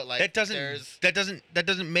 but like that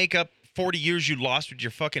doesn't make up 40 years you lost with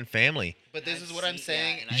your fucking family. But this I've is what I'm seen-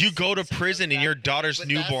 saying. yeah, and I've You go seen to some of prison those and your back daughter's But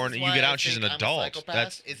newborn that's and you why get I out, she's an think I'm a adult. psychopath,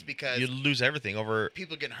 That's is because you lose everything over.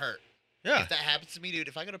 people getting hurt. Yeah. If that happens to me, dude,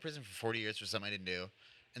 if I go to prison for 40 years for something I didn't do,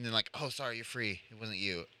 and then like, oh, sorry, you're free. It wasn't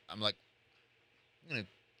you. I'm like, I'm gonna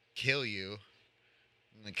kill you.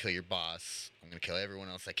 I'm gonna kill your boss. I'm gonna kill everyone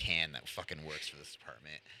else I can that fucking works for this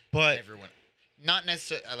department. But Everyone, not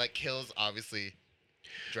necessarily. I like kills, obviously.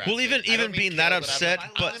 Well, drastic. even- I don't even mean being kill, that but I'm upset,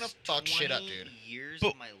 like, but- I'm gonna fuck shit up, 20 dude. Years But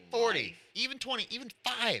of my 40, life. even 20, even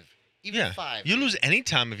 5, even yeah, 5. you dude. lose any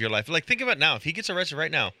time of your life. Like think about it now. If he gets arrested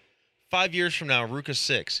right now, 5 years from now, Ruka's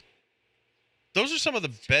 6. Those are some of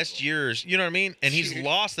the best years. You know what I mean? And he's Dude.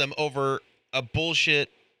 lost them over a bullshit.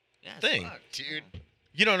 Yeah, it's thing. fucked. Dude.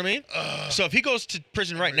 You know what I mean? Ugh. So if he goes to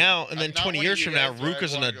prison right now, and then I'm not 20 one of years you from now, guys where I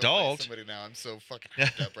Ruka's an wanna go fight adult. Somebody now. I'm so fucking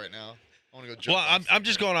hyped up right now. I want to go jump. Well, off I'm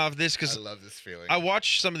just something. going off this I because love this feeling. I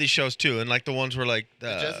watch some of these shows too, and like the ones where like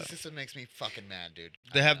the justice system makes me fucking mad, dude.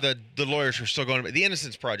 they I have know. the lawyers who are still going, the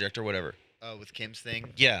Innocence Project or whatever. with Kim's thing.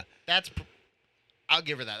 Yeah, I'll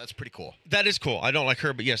give her that. That's pretty cool. that is cool. I don't like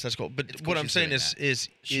her, but yes, that's cool. But It's cool what I'm she's saying doing is that. is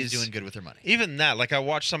She's is doing good with her money. even that. Like I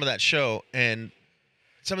watched some of that show, and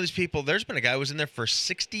some of these people. There's been a guy who was in there for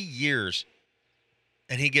 60 years,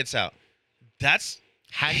 and he gets out. That's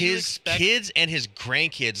How do you his expect? kids and his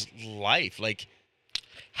grandkids' life. Like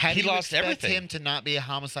How do he you lost expect everything. him to not be a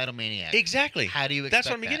homicidal maniac? exactly. How do you expect That's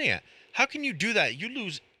what I'm that? getting at. How can you do that? You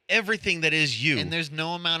lose everything that is you. And there's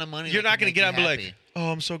no amount of money. You're that not can going to make get out and you be like, happy.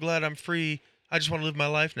 "Oh, I'm so glad I'm free. I just want to live my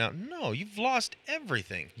life now." No, you've lost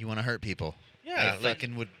everything. You want to hurt people. Yeah, I like-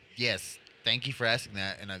 fucking would. Yes. Thank you for asking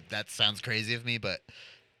that. And that sounds crazy of me, but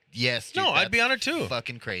yes. Dude, No, I'd be that's on it too.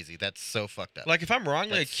 Fucking crazy. That's so fucked up. Like if I'm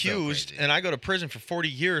wrongly That's so accused crazy. and I go to prison for 40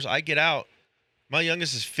 years, I get out. My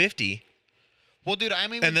youngest is 50, well, dude,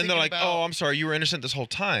 I'm even. and then they're thinking like, about, "Oh, I'm sorry, you were innocent this whole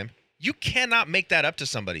time." You cannot make that up to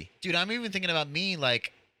somebody. dude, I'm even thinking about me.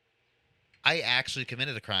 Like, I actually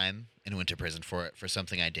committed a crime and went to prison for it for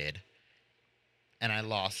something I did, and I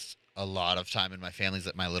lost a lot of time in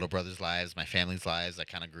my little brother's lives, my family's lives. I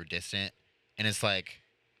kind of grew distant, and it's like,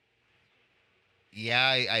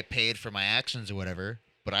 yeah, I paid for my actions or whatever,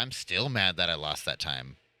 but I'm still mad that I lost that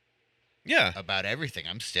time Yeah. about everything.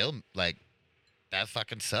 I'm still like, that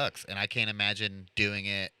fucking sucks, and I can't imagine doing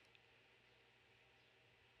it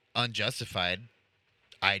unjustified.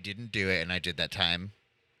 I didn't do it, and I did that time,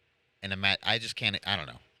 and I'm mad. I just can't. I don't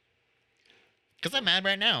know. Because I'm mad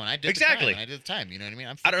right now, and I did Exactly. The crime, and I did the time. You know what I mean?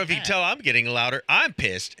 I don't know if you fucking can mad. tell I'm getting louder. I'm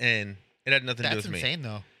pissed, and it had nothing to do That's with me. insane,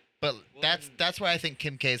 though. But that's why I think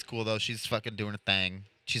Kim K is cool, though. She's fucking doing a thing.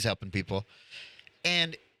 She's helping people,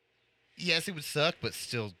 and yes, it would suck, but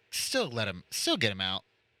still get him out.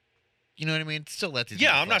 You know what I mean? Still let these.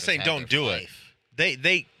 Yeah, I'm not motherfuckers saying have don't their do it.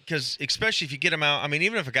 life. Because especially if you get him out, I mean,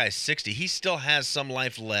 even if a guy's 60, he still has some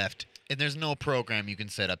life left. And there's no program you can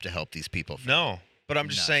set up to help these people. No, but I'm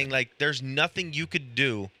just saying, Nothing. like, there's nothing you could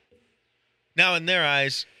do. Now, in their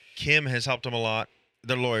eyes, Kim has helped them a lot.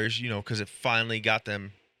 Their lawyers, because it finally got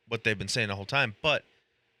them what they've been saying the whole time. But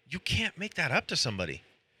you can't make that up to somebody.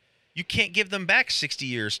 You can't give them back 60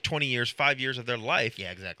 years, 20 years, 5 years of their life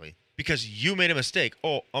Yeah, exactly. because you made a mistake.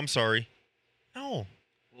 Oh, I'm sorry. No.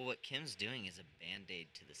 Well, what Kim's doing is a band-aid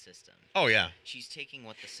to the system. Oh, yeah. She's taking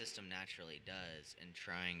what the system naturally does and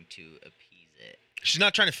trying to appease it. She's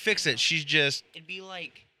not trying to fix it. She's just It'd be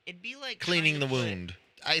like cleaning trying the to put wound.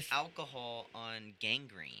 alcohol on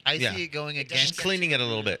gangrene. I Yeah. see it going It doesn't against. Just get cleaning to it the a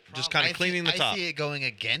little root of bit. the Just problem. kind of cleaning the top. I see it going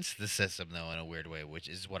against the system though in a weird way, which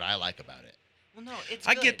is what I like about it. Well, no, it's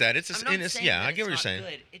I good. get that. It's a- I'm not and it's- saying yeah, that I get what it's you're not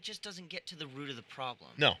saying. Good. It just doesn't get to the root of the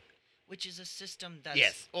problem. No. Which is a system that's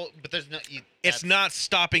Yes. Well, but there's no. It's not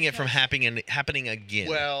stopping it from Because- happening again.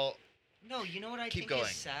 Well, No, you know what I Keep think going.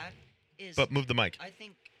 is sad is but move the mic. I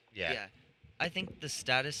think yeah. I think the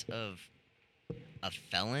status of a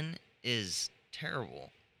felon is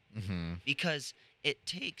terrible Mm-hmm. because it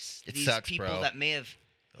takes It these sucks, people bro. that may have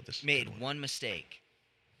Oh, this is a made good one mistake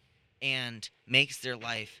and makes their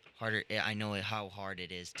life harder. I know how hard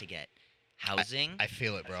it is to get housing, I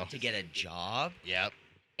feel it, bro. to get a job. Yep.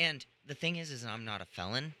 And the thing is I'm not a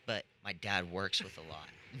felon, but my dad works with a lot.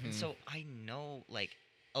 And Mhm. so I know like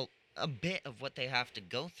a bit of what they have to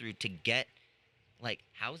go through to get like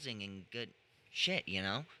housing and good shit,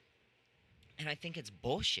 And I think it's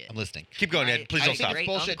bullshit. I'm listening. Keep going, My- Ed. Please I don't think stop. great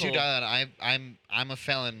Bullshit too, uncle- Don. I'm a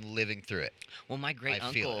felon living through it. Well, my great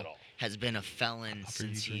I feel it uncle all. has been a felon After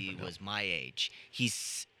you since drink he or no? was my age.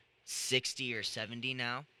 He's 60 or 70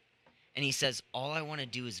 now, and he says all I want to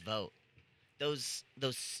do is vote. Those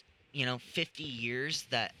 50 years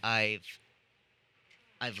that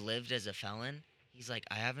I've lived as a felon, he's like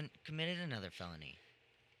I haven't committed another felony.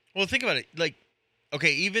 Well, think about it. Like,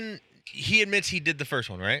 okay, even he admits he did the first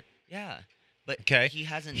one, right? Yeah, but Okay. he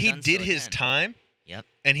hasn't. He done did so his again. time. Yep.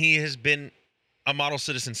 And he has been a model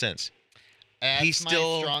citizen since. That's my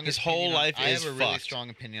still- strongest his whole opinion on- life I is have a really fucked. strong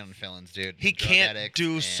opinion on felons, dude. He Drug can't addicts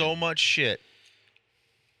do so and- much shit,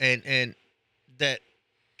 and that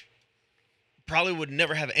probably would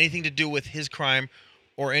never have anything to do with his crime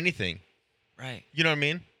or anything. Right. You know what I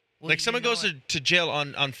mean? Well, Like you someone know goes what? to jail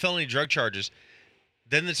on felony drug charges,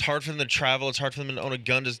 then it's hard for them to travel. It's hard for them to own a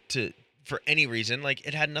gun to for any reason. Like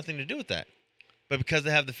it had nothing to do with that, but because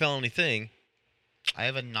they have the felony thing, I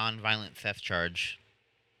have a non-violent theft charge,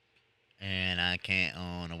 and I can't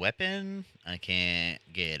own a weapon. I can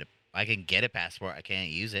get a passport. I can't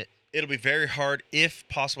use it. it'll be very hard, if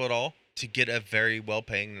possible at all, to get a very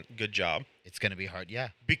well-paying good job It's gonna be hard. Yeah.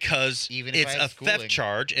 because Even if it's I a had schooling. theft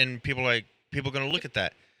charge, and people are going to look at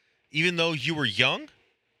that. Even though you were young,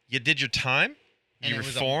 you did your time, And you it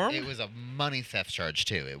was reformed. it was a money theft charge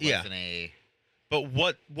too. It Yeah. wasn't a. But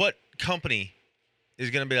what company is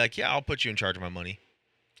going to be like, yeah, I'll put you in charge of my money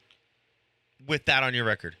with that on your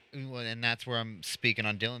record? Well, and that's where I'm speaking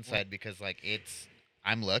on Dylan's side because like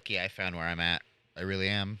I'm lucky I found where I'm at. I really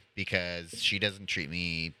am because she doesn't treat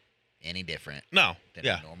me any different No. than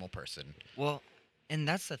Yeah. a normal person. Well, and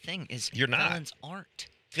that's the thing is You're not. felons aren't.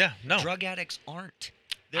 Yeah. No. Drug addicts aren't.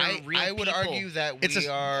 They're I real would people. argue that It's we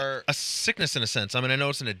are, a sickness in a sense. I mean, I know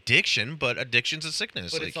it's an addiction, but addiction's a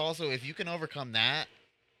sickness. but Like, it's also if you can overcome that,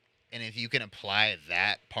 and if you can apply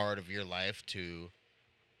that part of your life to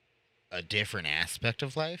a different aspect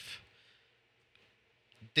of life.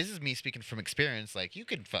 This is me speaking from experience. Like you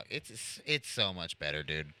can fuck. It's so much better,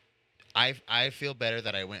 dude. I feel better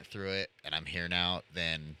that I went through it and I'm here now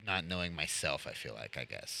than not knowing myself. I feel like I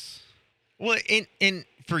guess. well, in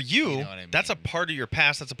for you, You know what I that's a mean? part of your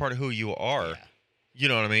past. That's a part of who you are. Yeah. You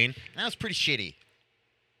know what I mean? That was pretty shitty.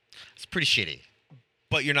 It's pretty shitty.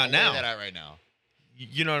 But you're not I'll lay now. that out right now.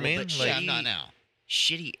 You know what I Well, mean? but Like, Yeah, I'm not now.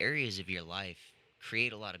 Shitty areas of your life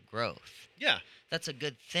create a lot of growth. yeah. That's a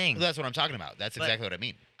good thing. Well, that's what I'm talking about. That's But- exactly what I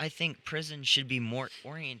mean. I think prison should be more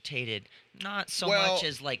orientated, not so Well- much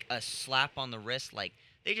as like a slap on the wrist, like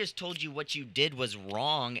they just told you what you did was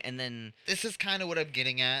wrong, and then This is kind of what I'm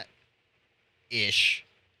getting at, ish.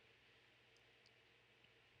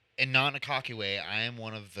 And not in a cocky way, I am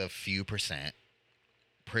one of the few percent.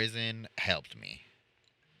 Prison helped me.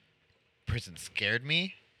 Prison scared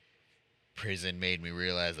me. Prison made me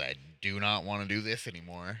realize I do not want to do this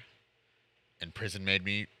anymore. And prison made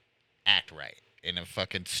me act right. In a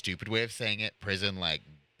fucking stupid way of saying it, prison like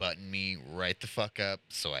buttoned me right the fuck up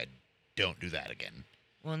so I don't do that again.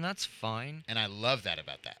 well, and that's fine, And I love that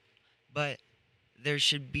about that. but there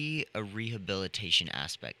should be a rehabilitation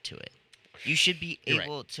aspect to it. You should be You're right.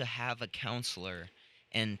 able to have a counselor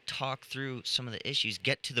and talk through some of the issues,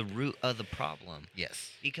 get to the root of the problem.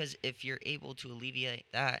 Yes. Because if you're able to alleviate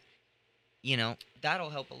that, that'll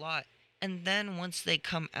help a lot. And then once they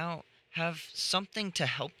come out, have something to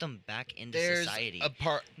help them back into There's society. a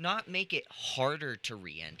part. Not make it harder to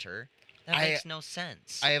re-enter. That I- makes no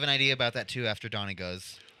sense. I have an idea about that too. After Donnie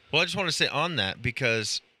goes. Well, I just want to say on that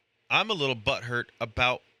because I'm a little butthurt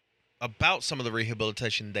about some of the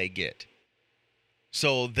rehabilitation they get.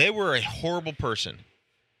 So they were a horrible person.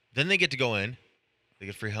 Then they get to go in. They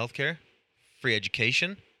get free healthcare, free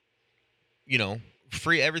education,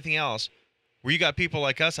 free everything else. Where you got people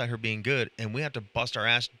like us out here being good, and we have to bust our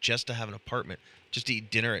ass just to have an apartment, just to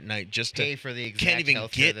eat dinner at night, just to Pay for the exact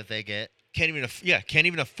healthcare that they get. can't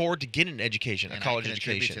even afford to get an education, a And college I can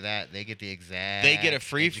attribute education. to that. They get the exact. They get it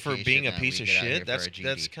free for education being a that piece we of get out here shit. for our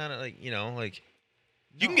That's GED. kind of like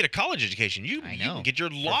you can get a college education. You I you know, can get your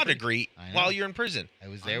for law free. degree I know. while you're in prison. I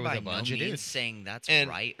was I'm there with by a bunch no of means dudes. saying that's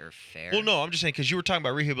And- right or fair. Well, no, I'm just saying because you were talking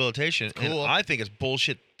about rehabilitation, cool. and I think it's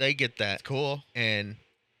bullshit. They get that, It's cool. and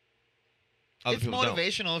other It's people don't.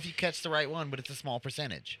 motivational if you catch the right one, but it's a small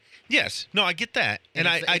percentage. Yes, no, I get that, and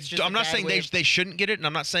it's just a I'm not bad saying way they of- they shouldn't get it, and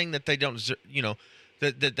I'm not saying that they don't,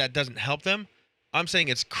 that doesn't help them. I'm saying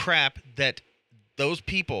it's crap that those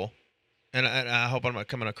people, and I hope I'm not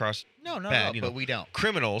coming across No, bad, but we don't.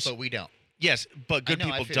 criminals. But we don't. Yes, but good know,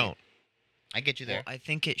 I people feel you. don't. I get you there. Well, I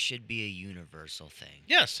think it should be a universal thing.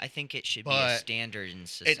 Yes, I think it should be But a standard in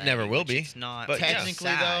society. never will which be, It's not. but which is Technically,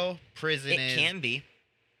 sad. though, prison it can be.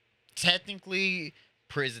 technically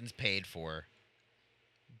prison's paid for.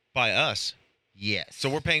 by us. Yes. So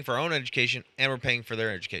we're paying for our own education, and we're paying for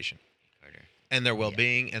their education, Carter. and their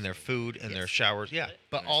well-being, and their food, and their Yes. showers. Yeah,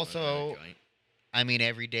 But Wanna smoke another also, joint? I mean,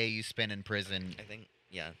 every day you spend in prison I think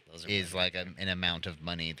those are is my like favorite. an amount of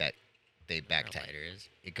money that they back Our tax. lighter is.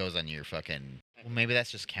 It goes on your fucking. Well, maybe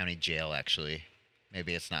that's just county jail. Actually,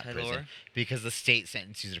 maybe it's not prison Tyler? because the state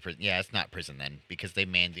sentences you to prison. Yeah, it's not prison then because they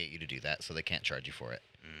mandate you to do that, so they can't charge you for it.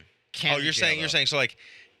 Mm. County you're jail, saying though. so like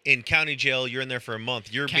in county jail, you're in there for a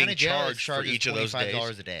month. You're County being jail charged for charges each of those days,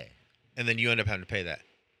 $25 a day. and then you end up having to pay that.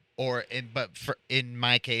 In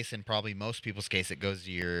my case, and probably most people's case, it goes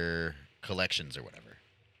to your collections or whatever,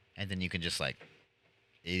 and then you can just like,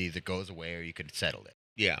 it either goes away or you can settle it.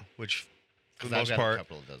 Yeah, which for 'Cause the I've most got a part,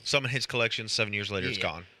 couple of those. someone hits collections 7 years later, it's Yeah.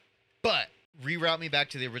 gone. But reroute me back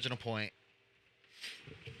to the original point.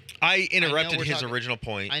 I interrupted we're his talking- original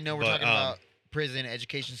point. I know we're but, talking about prison,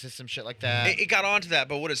 education system, shit like that. It got onto that,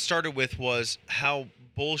 but what it started with was how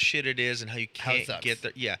bullshit it is and how you How it can't sucks. get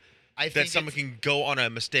there. Yeah, I that think someone it's- can go on a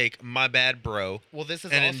mistake. My bad, bro. Well, this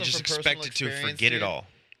is And also then just from personal expect it to experience, forget it dude. all.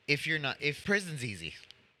 If prison's easy,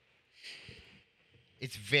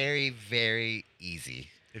 it's very, very easy.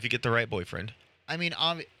 If you get the right boyfriend. I mean,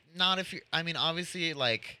 not if you. I mean, obviously,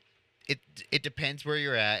 like, it depends where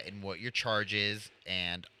you're at and what your charge is,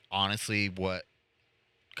 and honestly, what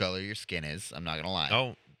color your skin is. I'm not gonna lie.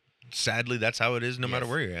 Oh, sadly, that's how it is no matter Yes.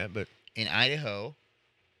 where you're at. But In Idaho,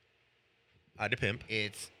 I'd pimp.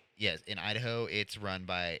 in Idaho, it's run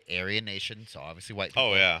by Aryan Nation, so obviously white people.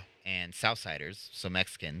 Oh yeah. And Southsiders, so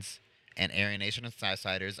Mexicans, and Aryan Nation and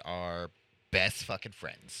Southsiders are best fucking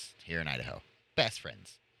friends here in Idaho. Best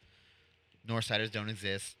friends. Northsiders don't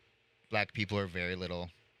exist. Black people are very little.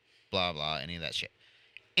 Blah blah. Any of that shit.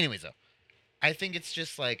 Anyways, though, I think it's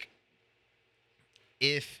just like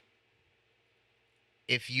if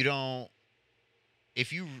you don't,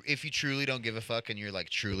 if you truly don't give a fuck and you're like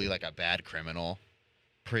truly like a bad criminal,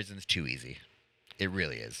 prison's too easy. It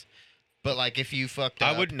really is. But like if you fucked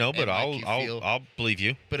up, I wouldn't know, but and, like, you feel- I'll believe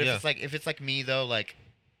you. But if yeah. it's like me though, like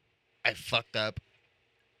I fucked up.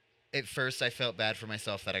 At first, I felt bad for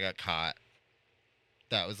myself that I got caught.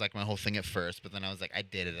 That was like my whole thing at first. But then I was like, I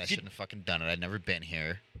did it. I shouldn't have fucking done it. I'd never been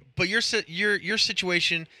here. But your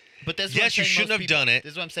situation, But that's Yes, you shouldn't have done it.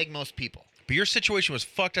 This is what I'm saying. Most people. but your situation was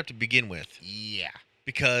fucked up to begin with Yeah.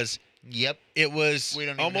 because Yep. it was We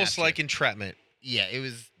don't even almost have to. like entrapment. Yeah. It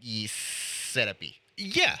was set up.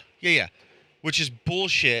 Yeah. Which is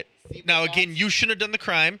bullshit. See, Now but again, Bods- you shouldn't have done the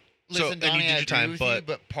crime. Listen, so and Donnie, you I did your agree time, with but you,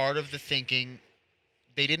 but part of the thinking,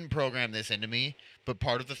 they didn't program this into me. But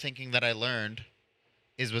part of the thinking that I learned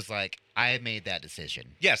was like I made that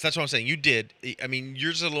decision. yes, that's what I'm saying. You did. I mean,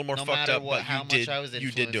 yours is a little more No fucked matter up, what, but how you much did. I was You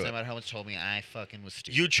influenced, did do no it. matter how much told me, I fucking was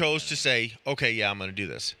stupid. You chose to say, okay, yeah, I'm gonna do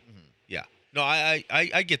this. Mhm. Yeah. No,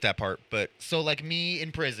 I get that part, but So like me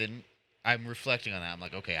in prison, I'm reflecting on that. I'm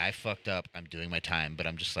like, okay, I fucked up. I'm doing my time, but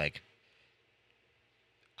I'm just like,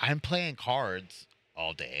 I'm playing cards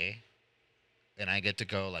all day, and I get to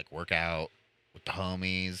go like work out with the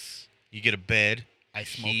homies. you get a bed. I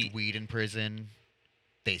smoked Heat. weed in prison.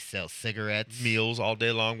 They sell cigarettes. Meals all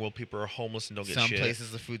day long while people are homeless and don't get Some shit.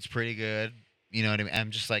 places the food's pretty good. You know what I mean?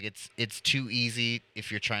 I'm just like, it's too easy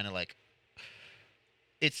if you're trying to like.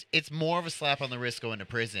 It's more of a slap on the wrist going to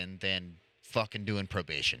prison than fucking doing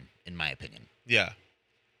probation, in my opinion. Yeah.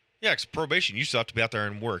 Yeah, 'cause probation, you still have to be out there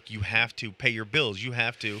and work. You have to pay your bills. You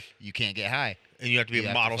can't get high. and you have to be You a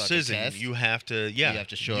have to model fucking citizen. test. You have to, yeah. You have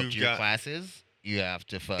to show up You've to your got- classes. You have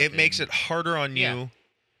to fucking. It makes it harder on Yeah. you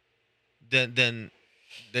than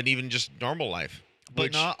even just normal life. but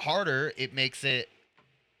which not harder. It makes it.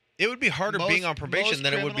 it would be harder most- being on probation most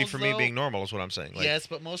than it would be for me criminals, being normal. Is what I'm saying. Like, Yes,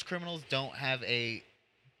 but most criminals don't have a.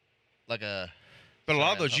 Like a. but a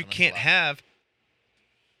lot of Sorry, those you I'm talking can't a lot. have.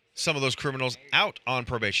 Some of those criminals out on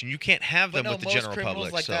probation. You can't have But them no, with the most general criminals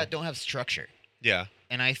public. like so that don't have structure. yeah,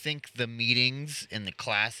 And I think the meetings and the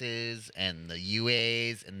classes and the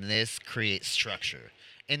UAs and this create structure.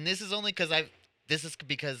 And this is only because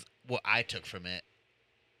what I took from it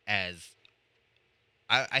as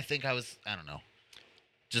I think I don't know.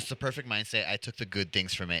 Just the perfect mindset. I took the good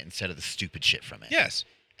things from it instead of the stupid shit from it. yes,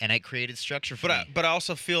 And it created structure for me. but I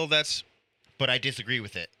also feel that's But I disagree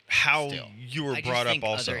with it. how Still. you were I brought just think up.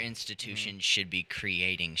 Also, other institutions should be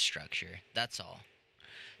creating structure. That's all.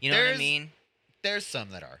 You know what I There's- mean? There's some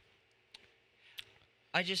that are.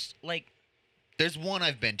 I just like. There's one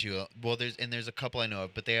I've been to. Well, there's a couple I know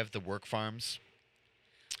of, but they have the work farms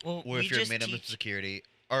Well, where we if you're just minimum teach. security.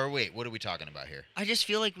 Or wait, what are we talking about here? I just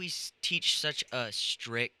feel like we teach such a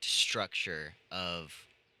strict structure of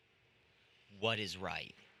what is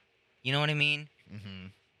right. You know what I mean? Mm-hmm.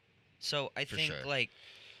 So I For think sure. like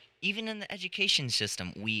even in the education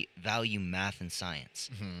system, we value math and science.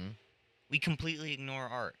 Mm-hmm. We completely ignore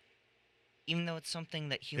art. Even though it's something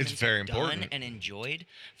that humans very have done important. and enjoyed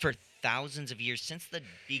for thousands of years since the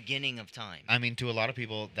beginning of time. I mean, to a lot of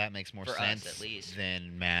people, that makes more For us, sense at least.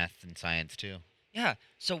 than math and science too. Yeah.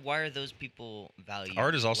 So why are those people valued?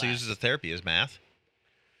 art is also less? used as a therapy. Is math?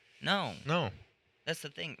 No, No, that's the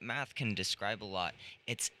thing. Math can describe a lot.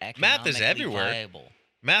 It's Math is economically everywhere. viable.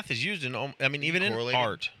 math is used in. I mean, even in correlated?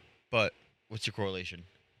 art. But What's your correlation?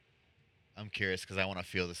 I'm curious because I want to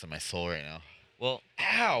feel this in my soul right now. Well,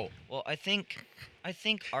 ow, well, I think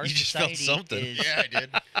our You just felt society something. is I did.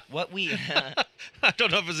 what we. I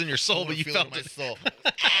don't know if it's in your soul, but you feel it in felt my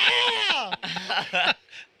it. soul.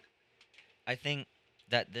 I think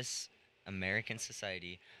that this American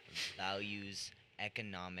society values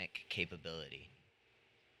economic capability.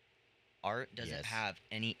 Art doesn't Yes. have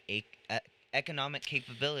any economic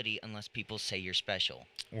capability unless people say you're special,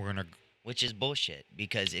 We're gonna. which is bullshit.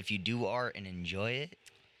 Because if you do art and enjoy it,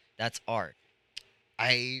 that's art.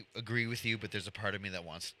 I agree with you, but there's a part of me that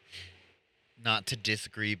wants not to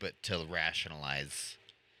disagree, but to rationalize.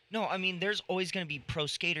 No, I mean, there's always going to be pro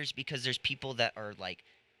skaters because there's people that are like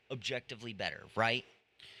objectively better, right?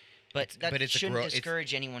 But that but it's a shouldn't gro- it's-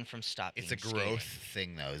 discourage anyone from stopping. It's a growth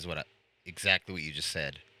thing, though, is exactly what you just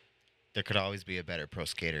said. There could always be a better pro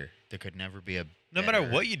skater. There could never be a. No matter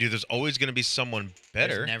better- what you do, there's always going to be someone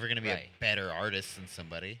better. There's never going to be Right. a better artist than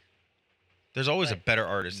somebody. There's always a Right. better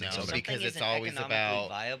artist No, than If somebody. because something it's isn't always economically about-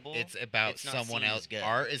 viable, It's about it's not someone seen as else. good.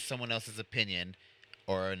 Art is someone else's opinion,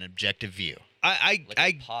 or an objective view. Like I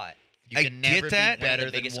a pot. You I can get never that. be One of better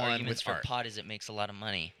the than biggest one arguments with for art. pot is it makes a lot of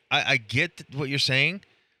money. I get what you're saying,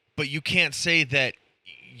 but you can't say that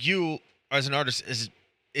you as an artist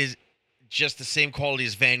is just the same quality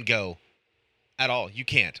as Van Gogh at all. You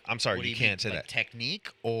can't. I'm sorry, What do you mean, can't say like that. technique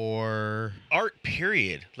or Art,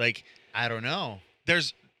 period. Like I don't know.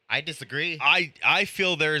 there's I disagree. I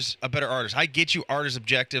feel there's a better artist. I get you art is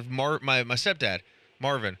objective. My stepdad,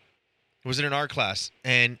 Marvin, was in an art class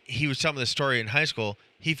and he was telling me the story in high school.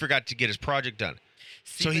 He forgot to get his project done.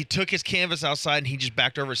 See, So he but- took his canvas outside and he just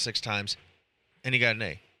backed over it 6 times and he got an A.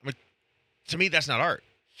 I'm like, to me, that's not art.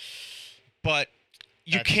 But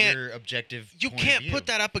you that's can't your objective. you point of can't view. put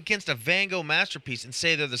that up against a Van Gogh masterpiece and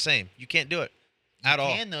say they're the same. You can't do it at You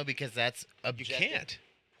all. can though because that's You objective can't.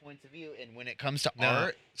 points of view. And when it comes to No.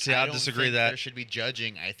 art, See, I I don't disagree think that there should be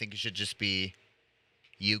judging. I think it should just be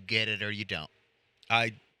you get it or you don't.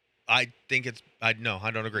 I think it's I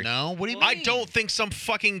don't agree. No, what do you Well, mean? I don't think some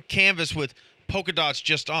fucking canvas with polka dots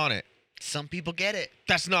just on it. Some people get it.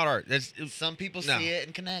 That's not art. That's Some people No. see it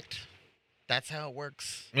and connect. That's how it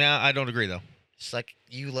works. yeah. I don't agree though. It's like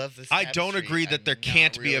you love this. I don't tapestry. agree that I'm there not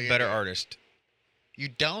can't be a really better into it. artist. You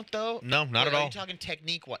don't though. No, not at Are all. you talking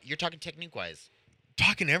technique? What you're talking technique wise?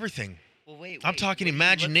 Talking everything. Well, wait. I'm talking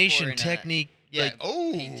imagination, technique, like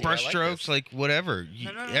Oh, painting. brushstrokes, like whatever.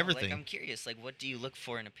 No, no, no. Everything. Like, I'm curious. Like, what do you look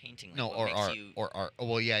for in a painting? Like, no, what or makes art, you- or art. Oh,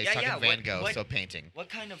 well, yeah, he's Yeah, talking yeah, Van what- Gogh, what- so painting. What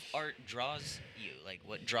kind of art draws you? Like,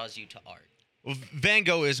 what draws you to art? Well, Van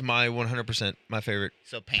Gogh is my 100% my favorite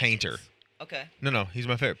So painter. paintings. Okay. No, he's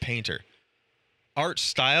my favorite painter. Art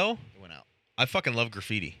style, It went out. I fucking love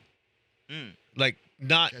graffiti. Mm. Like,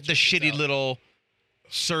 not Catch the your kids shitty out. little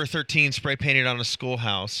Sir 13 spray painted on a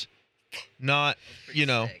schoolhouse. Not, Pretty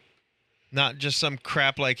sick. not just some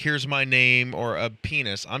crap like, here's my name or a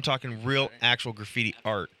penis. I'm talking real, actual graffiti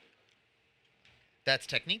art. That's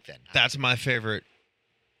technique then. That's my favorite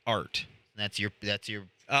art. That's your.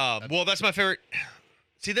 Well, that's my favorite.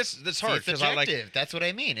 See, that's See, hard it's because I like. objective. That's what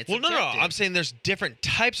I mean. It's Well, no. objective. I'm saying there's different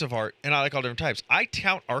types of art, and I like all different types. I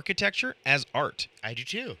count architecture as art, I do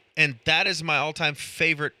too. and that is my all-time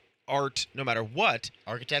favorite art, no matter what.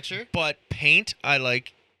 Architecture. But paint, I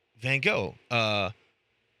like Van Gogh.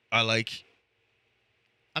 I like.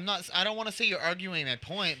 I'm not. I don't want to say you're arguing my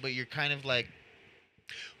point, but you're kind of like.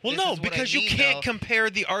 Well, This no, is what I because you mean, can't though. compare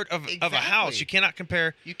the art of a house. Exactly. You cannot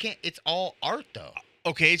compare. You can't. It's all art though.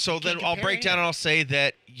 Okay, so then can't I'll compare break down anything. and I'll say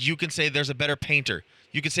that you can say there's a better painter.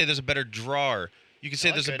 You can say there's a better drawer. You can say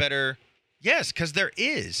No, I there's a couldn't. better. Yes, because there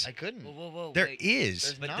is. I couldn't. Whoa. There wait. is.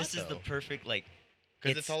 There's But not, this is the though. perfect like.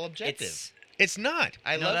 Because it's all objective. It's not.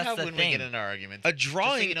 I No, love that's how the when we thing. get in our arguments. A just so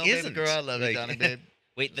drawing you know, isn't. baby girl, I love like- you, Donnie, babe.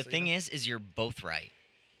 Wait, the So you thing know. is you're both right.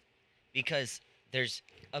 Because there's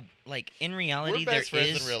a like in We're reality there best friends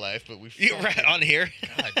is in real life, but we. You're right on here.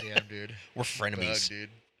 God damn, dude. We're Bug, frenemies. dude.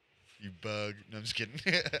 You bug. No, I'm just kidding.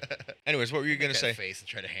 Anyways, what were you Make gonna that say? Face and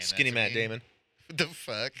try to hand Skinny that to Matt me. Damon. What the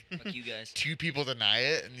fuck? fuck you guys. Two people deny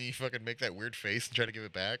it, and then you fucking make that weird face and try to give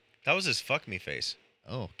it back. That was his fuck me face.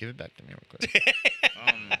 Oh, give it back to me real quick.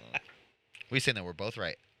 We saying that we're both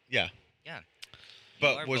right. Yeah. You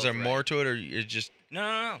But are was both there right. more to it, or you just?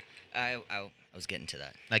 No. I was getting to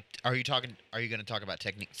that. Like, are you going to talk about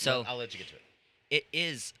technique? So- Well, I'll let you get to it. It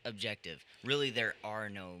is objective. Really, there are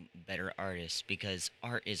no better artists because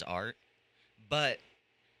art is art. But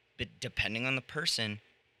depending on the person,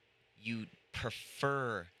 you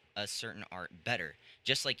prefer a certain art better.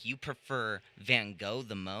 Just like you prefer Van Gogh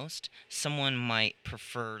the most, someone might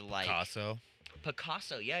prefer like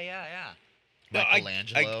Picasso, Yeah. No,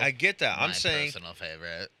 Michelangelo. I get that. I'm my saying. personal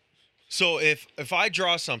favorite. So if I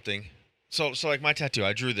draw something, so like my tattoo,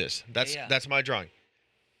 I drew this. Yeah. That's my drawing.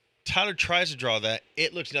 Tyler tries to draw that.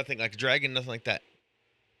 It looks nothing like a dragon, nothing like that.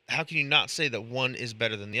 How can you not say that one is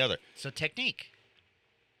better than the other? So technique.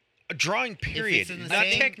 A drawing, If period. it's in the Not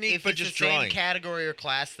same- technique, if but it's just the same drawing. category or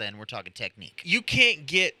class, then we're talking technique. You can't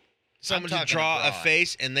get someone to talking draw a abroad.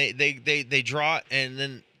 face and they draw it and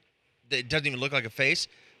then it doesn't even look like a face.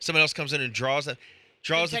 Someone else comes in and draws the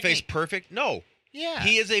face technique. perfect. No, Yeah.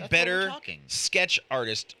 he is a that's what we're better talking. sketch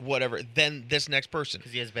artist, whatever, than this next person.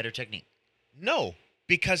 Because he has better technique. No,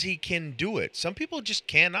 because he can do it. Some people just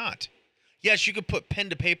cannot. Yes, you could put pen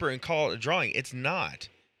to paper and call it a drawing. It's not.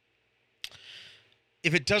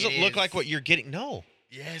 If it doesn't look like is. what you're getting, no.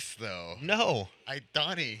 No.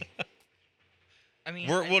 Donnie. I mean,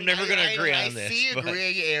 We're never gonna agree I on this. see a but-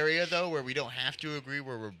 gray area though where we don't have to agree,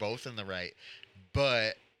 where we're both in the right.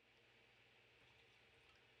 But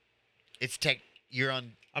it's tech. You're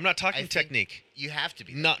on. I'm not I talking think technique. You have to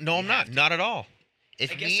be. No, You I'm not. have to. Not at all.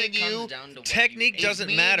 If I guess me it and comes you, down to what technique you, doesn't if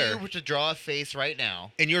me matter. and you were to draw a face right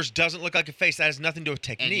now, And yours doesn't look like a face. That has nothing to do with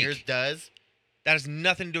and technique. yours does, That has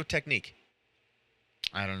nothing to do with technique.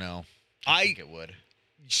 I don't know. I- think it would.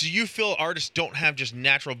 So you feel artists don't have just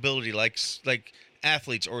natural ability like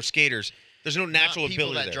athletes or skaters. There's no natural Not people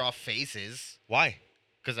ability that there. draw faces, Why?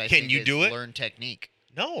 because I Can think you it's do it? learn technique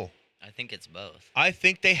No. I think it's both. I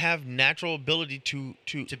think they have natural ability to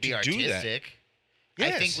to be do that. artistic. I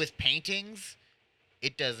think Yes. with paintings,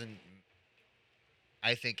 it doesn't.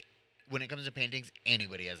 I think when it comes to paintings,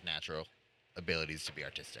 anybody has natural abilities to be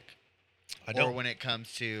artistic. I Or don't. when it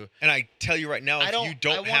comes to, And I tell you right now, I if don't. you I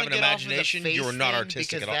don't wanna have an get off of the imagination, face you are not thing artistic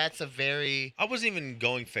because at all. that's a very. I wasn't even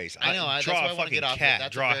going face. I know, that's draw why I a wanna fucking get off of it. cat,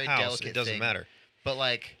 That's a draw very a house. delicate It doesn't thing. matter. But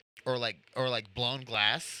like, or like blown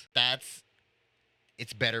glass.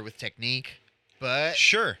 It's better with technique, but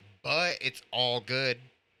Sure. it's all good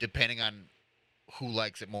depending on who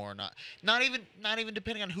likes it more or not. Not even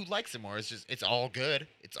depending on who likes it more. It's all good.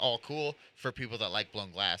 It's all cool for people that like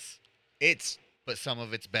blown glass. It's But some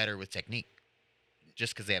of it's better with technique,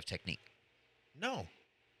 just because they have technique. no.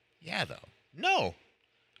 Yeah, though. No.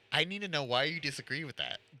 I need to know why you disagree with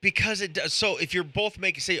that. Because it does. So if you're both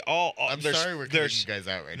making, say, all I'm there's, sorry we're cutting there's you guys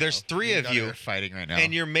out right now. there's three of and you, Donnie are fighting right now.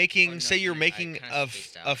 and you're making, Oh, no, say you're I making kinda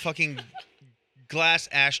spaced a out. fucking glass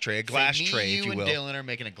ashtray, a glass me, tray, you if you and will. Dylan are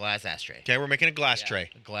making a glass ashtray. Okay, we're making a glass Yeah. tray.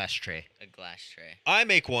 A glass tray. A glass tray, I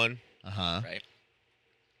make one. Uh-huh. right?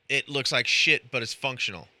 It looks like shit, but it's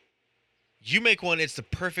functional. You make one. It's the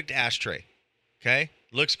perfect ashtray. Okay,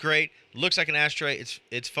 looks great. Looks like an ashtray.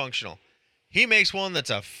 It's functional. He makes one that's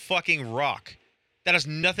a fucking rock. That has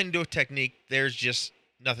nothing to do with technique. There's just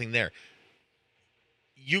nothing there.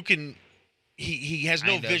 You can. He has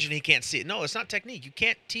no Kind of. vision. He can't see it. No, it's not technique. You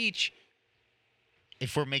can't teach.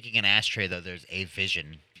 If we're making an ashtray, though, there's a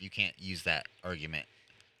vision. You can't use that argument.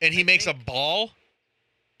 And he makes a ball.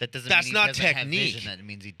 That doesn't That's mean he not doesn't have technique. vision. That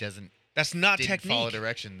means he doesn't That's not didn't follow technique.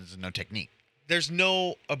 directions. There's no technique. There's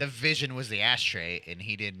no. The vision was the ashtray, and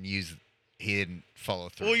he didn't follow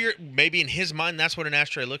through. Well, you're maybe in his mind that's what an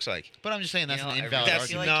ashtray looks like. But I'm just saying that's You know, an I invalid really That's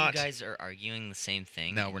feel argument. like not- you guys are arguing the same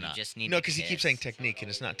thing. No, and we're you not. Just need No, to because he keeps kiss. saying technique, and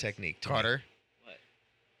it's not technique. to me. Carter,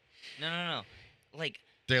 No. Like,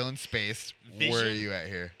 Dylan Space, where are Vision? you at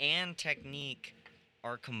here? and technique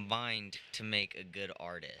are combined to make a good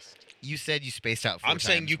artist. You said you spaced out 4 I'm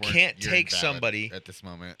saying times. you We're- can't you're take invalid somebody at this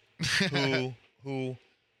moment who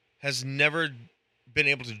has never been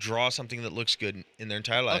able to draw something that looks good in their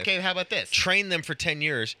entire life. Okay, how about this? Train them for 10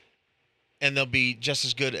 years, and they'll be just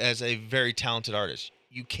as good as a very talented artist.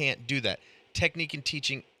 You can't do that. Technique and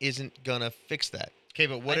teaching isn't gonna fix that. Okay,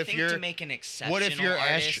 but what I if think you're to make an exceptional what if you're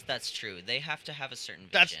artist, that's true. They have to have a certain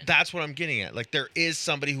That's vision. that's what I'm getting at. Like there is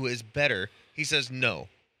somebody who is better. He says no.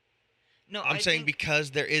 No, I'm I saying think,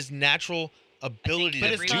 because there is natural ability But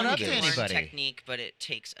to it's do not up this. to everyone can learn anybody. technique, but it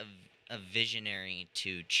takes a visionary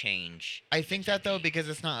to change. I think that though because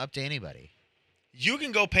it's not up to anybody. You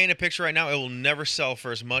can go paint a picture right now. It will never sell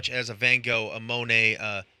for as much as a Van Gogh, a Monet.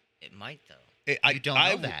 It might though. You don't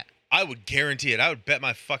know that. I would guarantee it. I would bet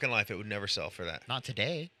my fucking life it would never sell for that. Not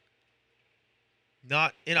today.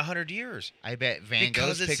 Not in 100 years. I bet Van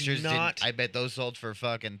Because Gogh's it's pictures not- didn't. I bet those sold for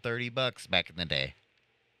fucking $30 back in the day.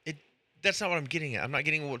 That's not what I'm getting at. I'm not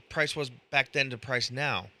getting what price was back then to price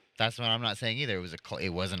now. That's what I'm not saying either. It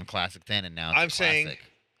wasn't a classic then, and now it's I'm a saying classic.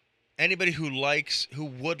 Anybody who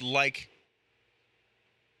would like.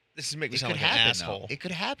 This is making me It sound could like an happen asshole. though. It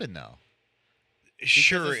could happen though.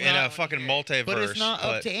 Sure, it's in a not- fucking multiverse. But it's not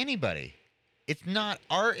up to anybody. It's not.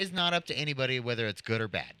 Art is not up to anybody, whether it's good or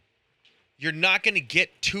bad. You're not going to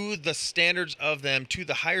get to the standards of them, to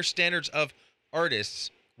the higher standards of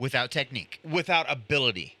artists Without technique. without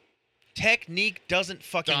ability. Technique doesn't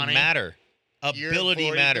fucking Donnie, matter. You're Ability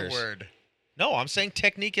avoiding matters. The word. No, I'm saying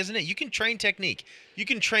technique isn't it. You can train technique. You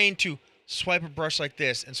can train to swipe a brush like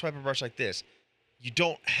this and swipe a brush like this. You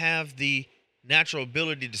don't have the natural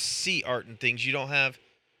ability to see art and things. You don't have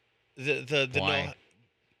the Why?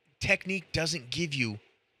 technique doesn't give you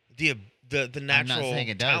the not natural saying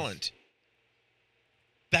it does. talent.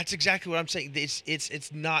 That's exactly what I'm saying.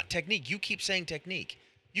 It's not technique. You keep saying technique.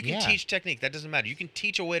 You can Yeah. teach technique. That doesn't matter. You can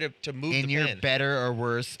teach a way to move In the your pen. better or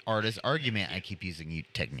worse artist argument, I keep using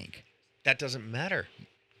technique. That doesn't matter.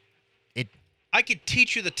 It. I could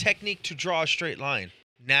teach you the technique to draw a straight line.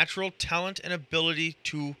 Natural talent and ability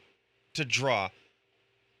to draw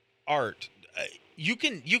art. You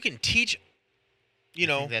can teach. You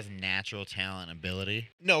know, think that's natural talent and ability.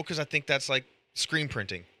 no, because I think that's like screen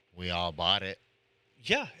printing. We all bought it.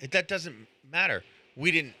 Yeah, that doesn't matter.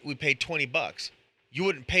 We paid $20. You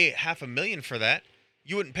wouldn't pay $500,000 for that.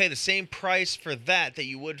 You wouldn't pay the same price for that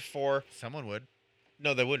you would for. Someone would.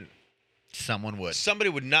 No, they wouldn't. Someone would. Somebody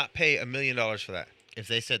would not pay $1 million for that. If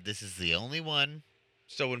they said this is the only one,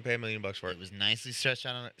 Still wouldn't pay $1 million for it. it was nicely stretched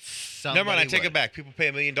out on it. Never mind, I take would. it back. People pay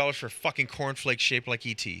 $1 million for fucking cornflakes shaped like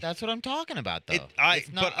ET. That's what I'm talking about, though. It's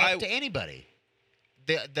it's not up to anybody.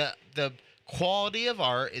 The quality of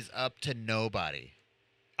art is up to nobody.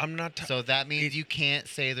 I'm not. So that means you can't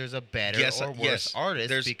say there's a better Yes, or worse yes, artist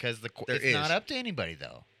there's- because there it's is. not up to anybody,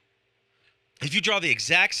 though. If you draw the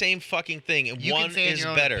exact same fucking thing and You one can say in is your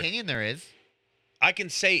own better, opinion there is. I can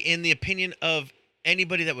say in the opinion of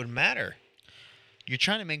anybody that would matter. You're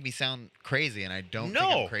trying to make me sound crazy, and I don't think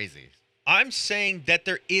No. I'm crazy. I'm saying that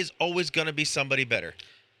there is always going to be somebody better.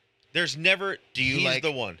 There's never. He's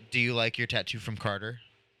the one. Do you like your tattoo from Carter?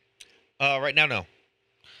 Right now, no.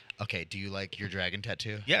 Okay. Do you like your dragon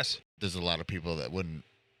tattoo? Yes, There's a lot of people that wouldn't.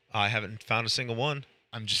 I haven't found a single one.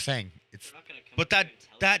 I'm just saying it's. But that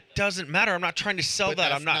doesn't matter. I'm not trying to sell but that.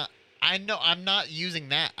 that's I'm not. I know. I'm not using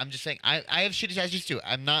that. I'm just saying. I have shitty tattoos too.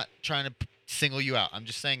 I'm not trying to single you out. I'm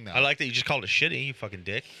just saying though. I like that you just called it shitty. You fucking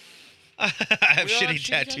dick. I have We all have shitty shitty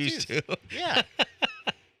tattoos tattoos. too. Yeah.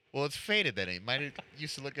 Well, it's faded then. It might have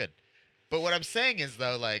used to look good. But what I'm saying is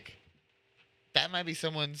though, like, that might be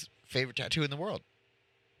someone's favorite tattoo in the world.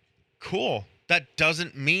 Cool. That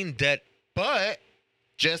doesn't mean that But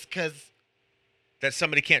just because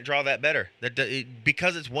somebody can't draw that better.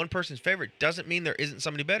 Because it's one person's favorite doesn't mean there isn't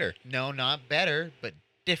somebody better. no, not better, but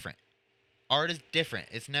different. art is different.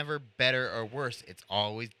 It's never better or worse. It's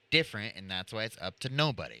always different, and that's why it's up to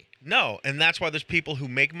nobody. No, and that's why there's people who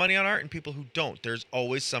make money on art and people who don't. There's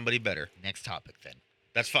always somebody better. Next topic, then.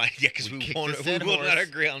 That's fine. Yeah, because We we kicked won't. this We dead will not horse.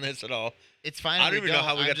 agree on this at all. It's fine. I if don't we even know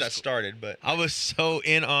how we I'm got that just- started, but I was so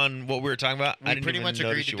in on what we were talking about. I We didn't pretty even much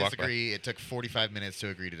notice agreed to you walked by. disagree. It took 45 minutes to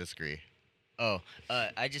agree to disagree. Oh,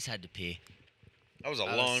 I just had to pee. That was a I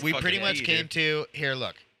was- long. We fucking pretty much pee, came dude. to here.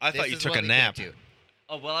 Look, I this thought you is took what a we came nap. to.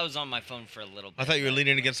 Oh well, I was on my phone for a little bit. I thought you were but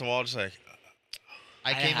leaning against the wall, just like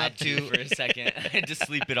I came had up to. for a second. I had to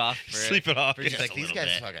sleep it off. For sleep it off. for It's just like a these little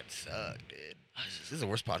guys bit. fucking suck, dude. This is the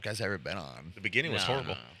worst podcast I've ever been on. The beginning was No, horrible.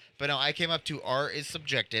 no, no. But no, I came up to art is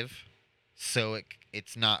subjective, so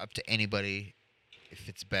it's not up to anybody if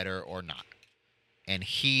it's better or not. And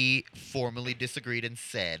he formally disagreed and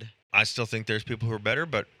said, I still think there's people who are better,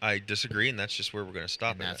 but I disagree, and that's just where we're going to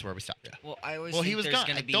stop. and it that's at. where we stopped. Well, I always Well, think he was there's gone.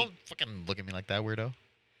 gonna be. Don't fucking look at me like that, weirdo.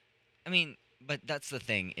 I mean, but that's the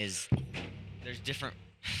thing is, there's different.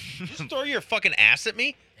 Just throw your fucking ass at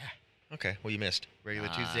me. Yeah. Okay. Well, you missed. Regular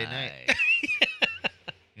Tuesday night. Nice.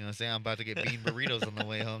 You know what I'm saying? I'm about to get bean burritos on the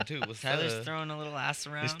way home too. What's Tyler's up? throwing a little ass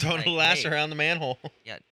around. He's throwing like, a lash hey, around the manhole.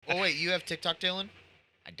 Oh wait, you have TikTok, Dylan?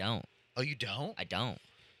 I don't. Oh, you don't? I don't.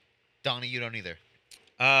 Donnie, you don't either.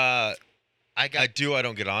 I I got do. I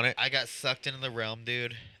don't get on it. I got sucked into the realm,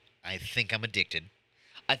 dude. I think I'm addicted.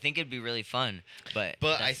 I think it'd be really fun, but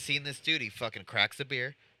But I that's- seen this dude. He fucking cracks a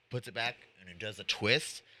beer, puts it back, and he does a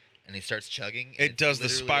twist, and he starts chugging. and It it's does the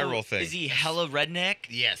literally- spiral thing. Is he hella redneck?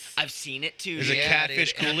 Yes. I've seen it too. Is it yeah.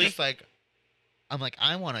 catfish dude. And coolie? I'm just like,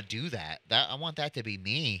 I want to do that. I want that to be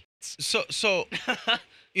me. So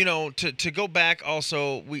you know, to go back.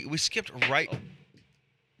 Also, we skipped right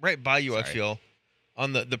by you. I Sorry. feel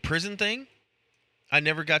on the prison thing. I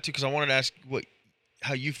never got to because I wanted to ask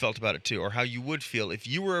how you felt about it too, or how you would feel if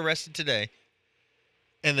you were arrested today,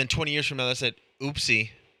 and then 20 years from now they said, "Oopsie,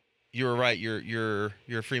 you were right. You're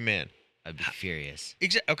a free man." I'd be furious.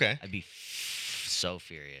 Okay. I'd be so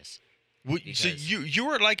furious. So Because- you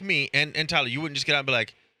were like me and Tyler. You wouldn't just get out and be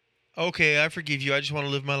like, "Okay, I forgive you. I just want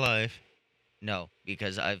to live my life." No,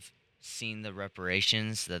 because I've seen the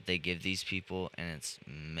reparations that they give these people, and it's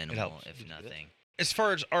minimal, helps. if nothing. As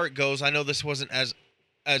far as art goes, I know this wasn't as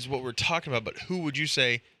what we're talking about, but who would you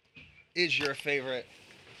say is your favorite?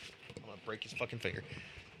 I'm gonna break his fucking finger.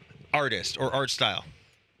 Artist or art style.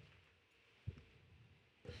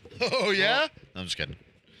 Oh yeah? No, I'm just kidding.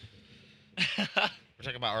 We're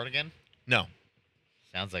talking about art again? No,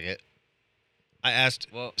 Sounds like it. I asked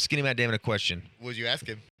Well, Skinny Matt Damon a question. What'd you ask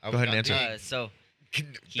him? Go ahead and answer. so he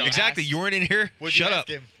Don't- Exactly. asked- You weren't in here. What'd Shut you up. ask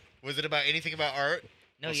him? Was it about anything about art?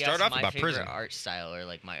 no, Well, he start asked off my about favorite prison. art style or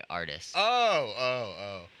like my artist.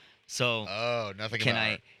 Oh. So Oh, nothing can about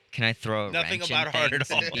I art. can I throw a Nothing wrench about in art at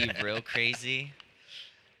things all. and be real crazy?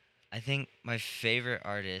 I think my favorite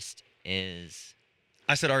artist is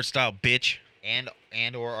I said art style, bitch. And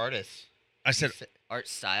or artists. I said art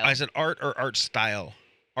style. I said art or art style.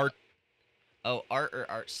 Art. Oh, art or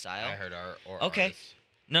art style. I heard art or Okay. artists.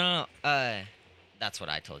 No. That's what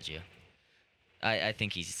I told you. I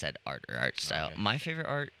think he said art or art style. Okay. My favorite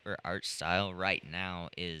art or art style right now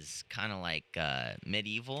is kind of like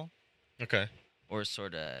medieval Okay. or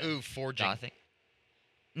sort of Ooh, forging. gothic.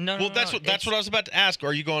 No, Well, no, that's no, what I was about to ask.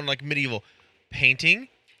 Are you going like medieval painting,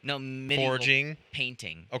 No, medieval forging?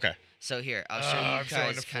 painting. Okay. So here, I'll show you I'm so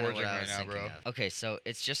guys into kind of what forging I right was now, thinking bro. of. Okay, so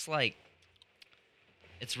it's just like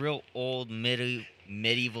it's real old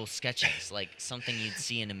medieval sketches, like something you'd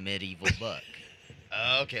see in a medieval book.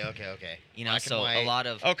 Okay. You know, Black and so a white. lot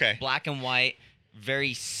of Okay. black and white,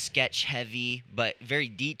 very sketch heavy, but very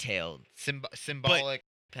detailed. Symbolic.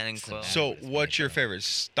 Pen and quill. So, It's what's your nice, favorite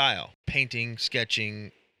style? Painting,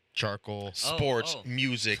 sketching, charcoal. sports, oh.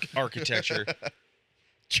 music, architecture.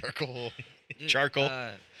 Charcoal. Dude, charcoal.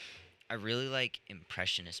 I really like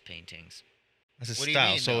impressionist paintings. That's a What do you style.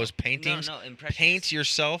 mean, So though? is paintings. No, impressionist. Paint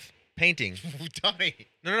yourself painting. Donnie.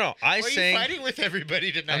 No. I Why are say you fighting with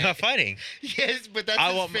everybody tonight? I'm not fighting. Yes, but that's I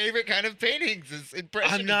his want my- favorite kind of paintings. Is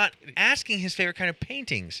impressionist. I'm not asking his favorite kind of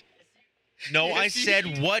paintings. No, I Yes, you said,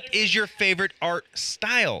 did. what is your favorite art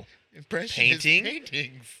style? Impressionist painting?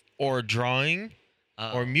 paintings. Or drawing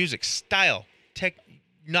or music style?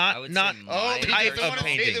 I would Not say Oh, my he type doesn't of want to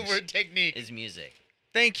say the paintings. word technique. is music.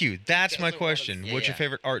 Thank you. That's my doesn't wanna question. say- What's your Yeah.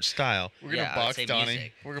 favorite art style? We're gonna Yeah, I would box say Donnie.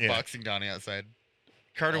 music. We're Yeah. boxing Donnie outside.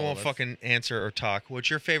 Carter All won't of us. fucking answer or talk. What's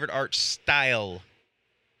your favorite art style?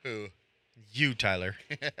 Who? You, Tyler.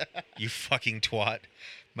 You fucking twat.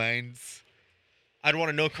 Mine's I'd want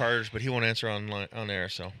to know Carter's, but he won't answer on air.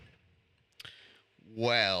 So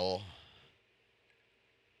well.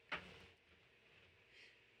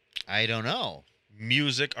 I don't know.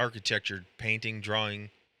 music, architecture, painting, drawing.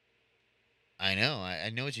 I know. I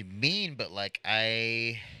know what you mean, but like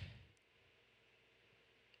I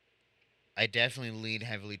definitely lean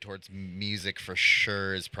heavily towards music for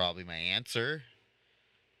sure is probably my answer.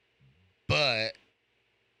 But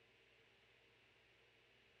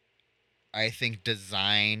I think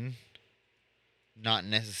design, not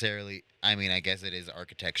necessarily, I mean, I guess it is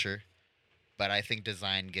architecture, but I think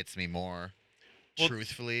design gets me more. Well-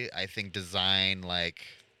 Truthfully, I think design, like,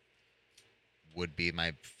 would be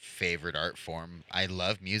my favorite art form. I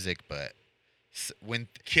love music, but when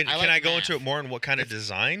Can I can like I go math. into it more on what kind of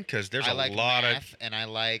design? Because there's I a like lot math, and I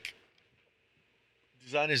like of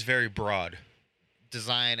design is very broad.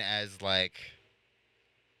 design as like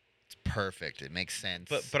it's perfect. It makes sense.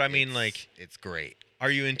 But I mean, like- it's great. Are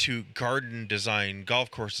you into garden design, golf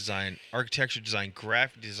course design, architecture design,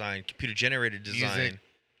 graphic design, computer generated design?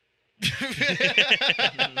 That's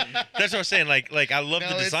what I'm saying. Like I love No,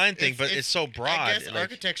 the it's- design thing, it's- but it's- it's so broad. I guess like,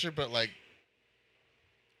 architecture, but like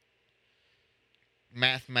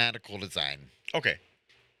mathematical design, okay,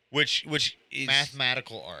 which is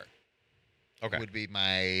mathematical art okay. would be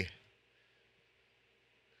my.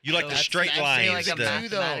 You like So the that's- straight I'd say lines. like a the-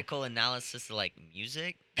 mathematical analysis of like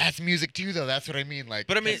music. That's music too, though. That's what I mean. Like,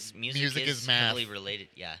 But I mean, 'Cause music, music is is math. heavily related.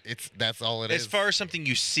 Yeah. that's all it is. as far as something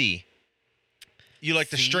you see, you like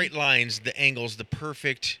the See? straight lines, the angles, the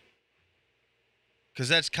perfect. Because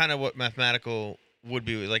that's kind of what mathematical would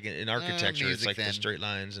be like in architecture. It's music like the then. straight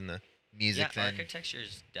lines and the music, Yeah, then architecture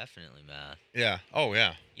is definitely math. yeah. Oh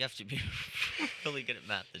yeah. You have to be really good at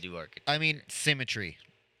math to do architecture. I mean, symmetry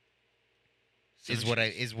is what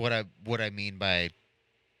I mean by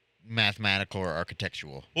mathematical or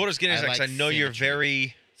architectural. What I was getting I is like, 'cause like I know you're symmetry.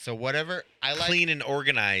 very So whatever I like, clean and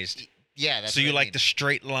organized. yeah. That's So what you I like mean. the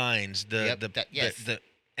straight lines, Yep, yes. the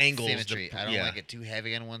angles, symmetry. I don't yeah. like it too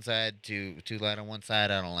heavy on one side, too light on one side.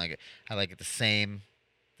 I don't like it. I like it the same,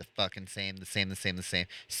 the fucking same, the same.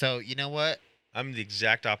 So you know what? I'm the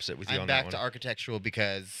exact opposite with you I'm on back that to one. architectural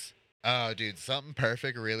because, oh, dude, something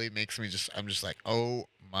perfect really makes me I'm just like, oh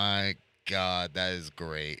my god, that is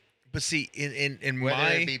great. But see, in Whether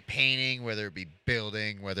my it be painting, whether it be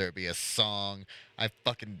building, whether it be a song,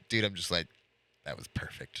 dude, I'm just like, that was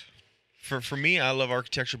perfect. for me, I love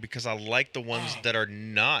architecture because I like the ones that are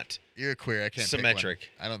not You're queer. I can't symmetric. Pick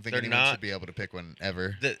one. I don't think They're anyone not- should be able to pick one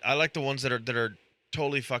ever. that I like the ones that are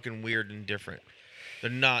totally fucking weird and different. They're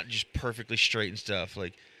not just perfectly straight and stuff.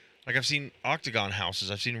 Like I've seen octagon houses.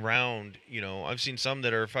 I've seen round. I've seen some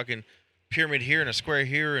that are fucking pyramid here and a square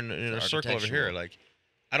here and a circle over here. architectural. Like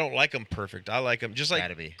I don't like them perfect. I like them just like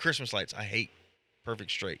Gotta be. Christmas lights. I hate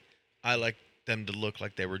perfect straight. I like them to look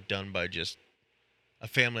like they were done by just a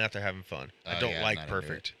family out there having fun. I Oh, don't yeah, I'm like not into it.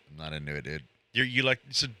 perfect. I'm not into it, dude. You like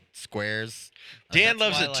so Squares. Dan that's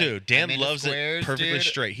loves why, it like, too. I'm Dan into loves squares, it perfectly dude.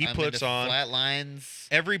 straight. He I'm puts into on flat lines.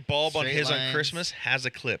 every bulb on straight his on lines. Christmas has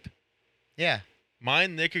a clip. Yeah,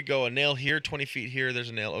 Mine, they could go a nail here, 20 feet here. There's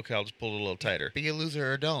a nail. Okay, I'll just pull it a little tighter. be a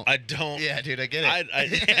loser or don't. I don't. Yeah, dude, I get it.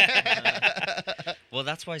 I Well,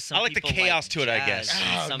 that's why some I like the people chaos to it, I jazz guess.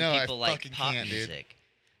 and Oh, some no, I people like fucking pop can't, dude. music.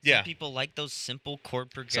 Yeah. Some people like those simple chord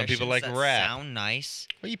progressions. people like that rap. sound nice.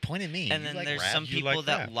 What are you pointing at me? And You then like there's rap? some You people like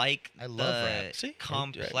that rap. like I love the rap. See?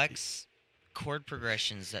 complex chord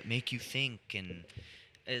progressions that make you think and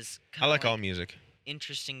is I kinda like all music.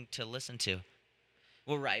 interesting to listen to.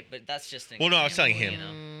 Well, right, but that's just an Well, no, I was telling example,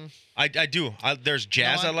 him. you know? I do. There's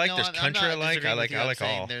jazz No, I like. no, There's I'm country not I like. I disagreeing with like. you. I I'm like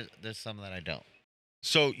saying all. There's some that I don't.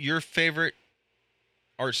 So your favorite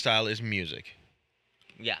art style is music.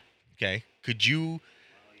 Yeah. Okay. Could you?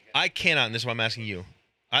 I cannot. And this is why I'm asking you.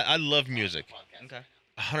 I love music. Okay.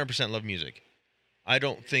 100% love music. I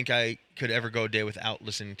don't think I could ever go a day without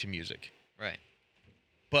listening to music. Right.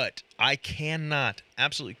 But I cannot,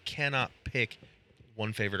 absolutely cannot pick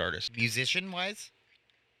one favorite artist. Musician wise,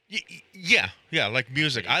 Yeah, like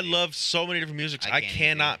music. I easy. love so many different musics. I I can't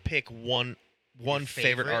cannot pick one favorite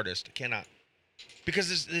favorite? artist. Cannot,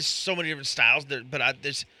 because there's so many different styles. But I'd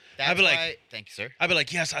that's be like, why. Thank you, sir. I'd be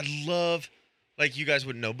like, yes, I love. Like you guys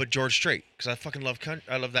wouldn't know, but George Strait, because I fucking love country.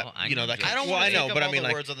 I love that. Oh, I you know know that. George Kind I of, don't well, want I to know, take but up I all mean, the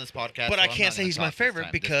like, words on this podcast. but so I I'm can't not say gonna he's my talk this favorite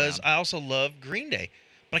this because round. I also love Green Day.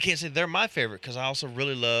 But I can't say they're my favorite because I also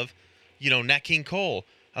really love, Nat King Cole.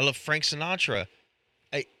 I love Frank Sinatra.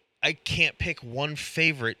 I can't pick one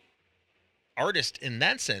favorite artist in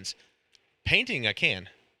that sense. Painting, I can.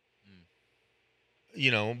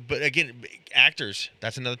 But again, actors,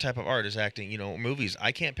 that's another type of art is acting. Movies.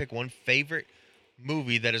 I can't pick one favorite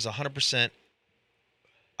movie that is 100%.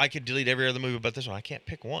 I could delete every other movie but this one. I can't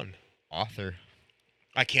pick one. Author.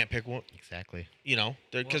 I can't pick one. Exactly.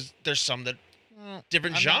 Because there's some that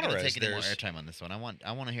different I'm not gonna genres. take any more There's airtime on this one. I want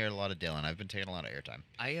to hear a lot of Dylan. I've been taking a lot of airtime.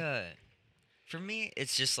 For me,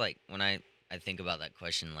 it's just like when I think about that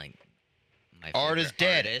question, like my Art is favorite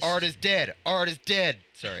dead. artist. Art is dead. Art is dead.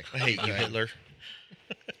 Sorry. I hate you, Hitler.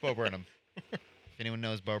 Bo Burnham. If anyone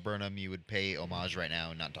knows Bo Burnham, you would pay homage right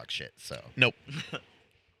now and not talk shit. So, Nope.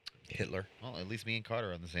 Hitler. well, at least me and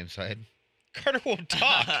Carter are on the same side. Carter won't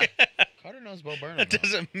talk. Carter knows Bo Burnham. that though.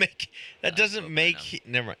 doesn't make. That Bo doesn't make.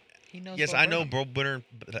 Burnham. Never mind. He knows. Yes, Bo I know Burnham. Bro Burnham.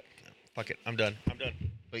 Fuck it. I'm done.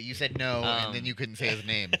 But you said no, and then you couldn't say his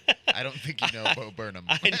name. I don't think you know Bo Burnham.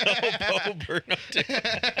 I know Bo Burnham too.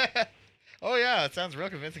 Oh yeah, it sounds real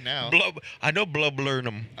convincing now. I know Blow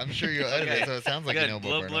Burnham. I'm sure you'll edit it, so it sounds like you know Good.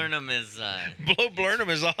 Bo Blow Burnham. Burnham is Blow Burnham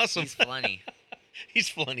is awesome. he's funny. He's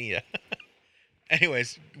funny, yeah.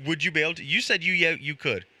 Anyways, would you be able to? You said you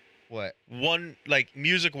could. What? One, like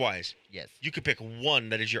music wise, Yes. you could pick one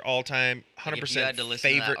that is your all time Like, 100% if you had to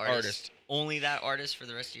listen to that favorite artist. Only that artist for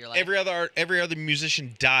the rest of your life. Every other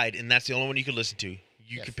musician died, and that's the only one you could listen to. You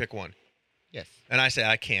Yes. could pick one. Yes. And I say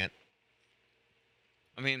I can't.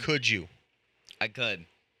 I mean, Could you? I could,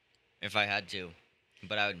 if I had to,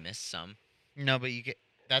 but I would miss some. No, but you can.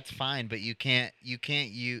 That's fine, but you can't. You can't.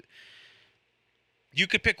 You. You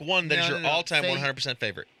could pick one that is No, your no, no. all time Say- 100%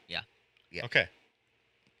 favorite. Yeah. Yeah. Okay.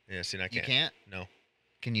 Yeah, see, I can't. You can't. No.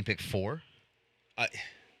 Can you pick 4?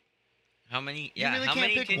 How many? You Yeah, really how can't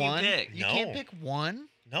many pick can one. you pick? You No. can't pick one.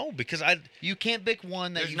 No, because You can't pick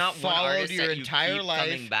one that There's you not one followed artist your that you entire keep life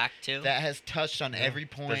coming back to. that has touched on Yeah, every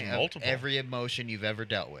point there's of multiple. every emotion you've ever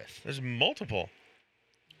dealt with. there's multiple.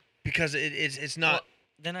 Because it's not. Well,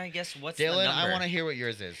 then I guess what's the Dylan, number? I want to hear what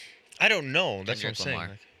yours is. I don't know. That's Kendrick what I'm saying.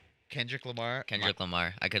 Lamar. Kendrick Lamar. Kendrick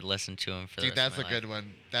Lamar. I could listen to him for the Dude, rest that's of a my life. good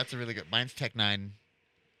one. That's a really good. Mine's Tech Nine.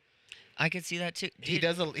 I could see that too. He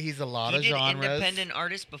does. He's a lot He of did genres. independent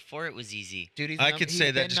artists before it was easy. Dude, he's I could he's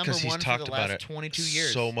say that been just number because he's one for talked the about last it 22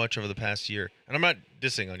 years. so much over the past year. And I'm not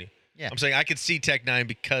dissing on you. Yeah. I'm saying I could see Tech Nine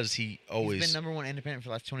because he He's always. been number one independent for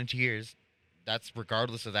the last 22 years. That's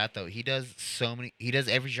regardless of that though. He does so many. He does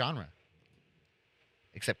every genre,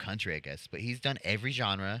 except country, I guess. But he's done every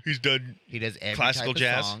genre. He's done He does every Classical type of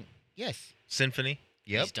jazz? song. Yes. symphony.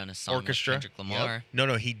 Yep. He's done a song Orchestra. with Kendrick Lamar.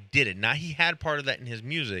 No, he did it. Now he had part of that in his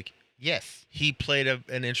music. Yes. He played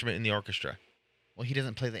an instrument in the orchestra. Well, he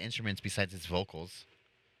doesn't play the instruments besides his vocals.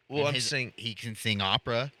 Well, And I'm his- saying he can sing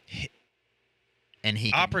opera. And he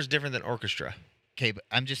can, opera's different than orchestra. Okay, but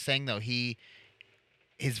I'm just saying though,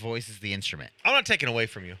 his voice is the instrument. I'm not taking away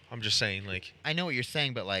from you. I'm just saying, like, I know what you're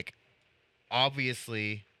saying, but like,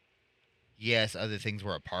 obviously, yes, other things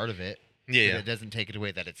were a part of it. yeah, But yeah. it doesn't take it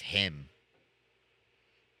away that it's him.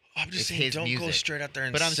 I'm just it's saying, his don't go music. straight out there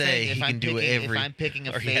and But I'm say saying if he I'm can do picking, every. if I'm picking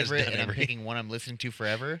a or he has favorite done and I'm every- picking one I'm listening to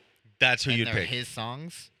forever, That's who and you'd they're pick. his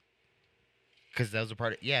songs, because those are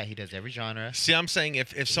part of. Yeah, he does every genre. See, I'm saying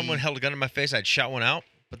if someone He- held a gun in my face, I'd shout one out.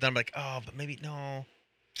 But then I'm like, oh, but maybe no.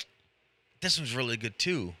 This one's really good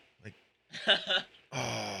too. Like,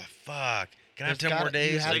 oh fuck. Can I have There's 10 more gotta-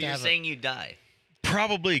 you days? have So Like, to you're have a- saying you die?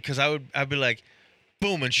 probably because I'd be like,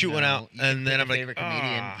 boom, and shoot one No, out, you can and then pick I'm a like, favorite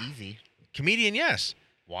comedian, ah. easy. Comedian, yes.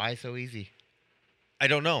 Why so easy? I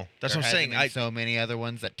don't know. That's There what I'm hasn't saying. been so many other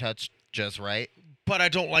ones that touch just right. But I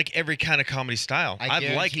don't like every kind of comedy style. I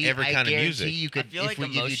like guarantee- every I kind of guarantee music. You could, feel if like we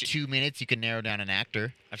give you emotion- 2 minutes, you can narrow down an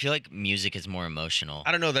actor. I feel like music is more emotional.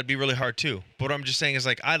 I don't know. That'd be really hard too. But what I'm just saying is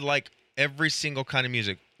like I like every single kind of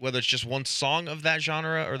music, whether it's just one song of that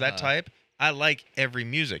genre or that type. I like every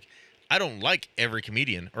music. I don't like every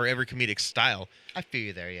comedian or every comedic style. I feel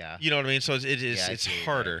you there, yeah. You know what I mean? So it is Yeah, I it's feel you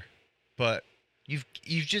there. harder. But You've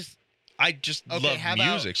just I just Okay, love how about-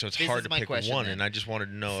 music, so it's this hard is to my pick question one. then. And I just wanted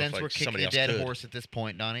to know since if we're like kicking somebody a else dead could. horse at this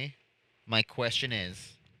point, Donnie, my question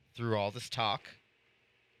is, through all this talk,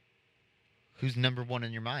 who's number one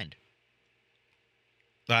in your mind?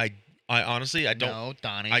 I honestly I don't No,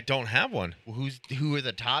 Donnie. I don't have one. Who are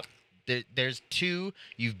the top? There's 2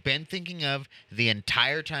 you've been thinking of the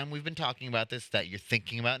entire time we've been talking about this that you're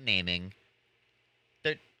thinking about naming.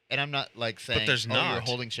 And I'm not like saying, there's you're not.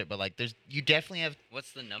 holding shit, but like you definitely have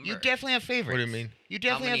What's the number? you definitely have favorites. What do you mean? You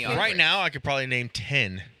definitely many have are favorites. Right now I could probably name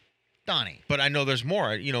 10. Donnie. But I know there's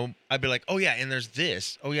more. You know, I'd be like, oh yeah, and there's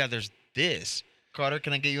this. Oh yeah, there's this. Carter,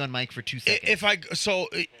 can I get you on mic for 2 seconds?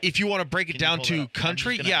 If you want to break it Can you down pull to it up? I'm just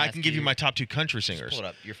country, gonna yeah, I ask can give you you- my top 2 country Just singers. pull it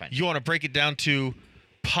up. You're fine. You want to break it down to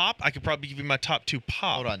pop? I could probably give you my top 2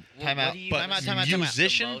 pop. Hold on. What- Time what out. do you Time out. listen Time out. to Time out.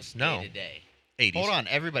 Musician? the most No. day to day? 80s. Hold on,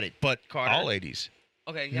 everybody. But Carter. all 80s.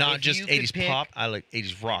 Okay, yeah. Not if just you could 80s pick- pop. I like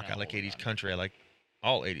 80s rock. I know, like hold 80s on. country. I like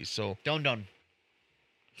all 80s. So Don.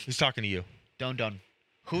 he's talking to you. Don.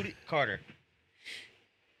 Carter?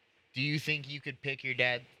 Do you think you could pick your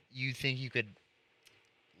dad? You think you could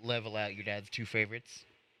level out your dad's two favorites?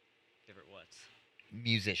 Favorite what?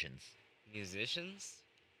 Musicians. Musicians?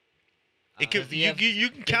 It could, Does he have- you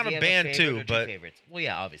can Does count he a have band favorite too, or two but favorites. Well,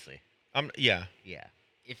 yeah, obviously. yeah. Yeah.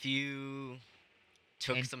 If you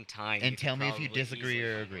took And- some time And you could tell me if you probably disagree easily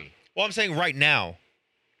or find one. agree. Well, I'm saying right now.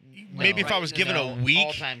 Maybe if I was given a week,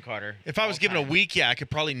 all-time Carter. if I was given a all-time. week, yeah, I could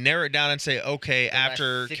probably narrow it down and say, okay, The last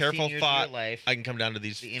after 16 careful years of thought, your life, I can come down to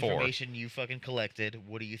these the 4. information you fucking collected,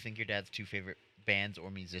 what do you think your dad's two favorite bands or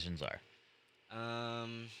musicians are?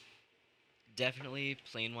 Definitely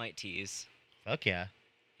plain white tees. Fuck yeah.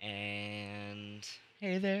 And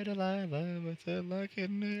Hey there, Delilah, what's it like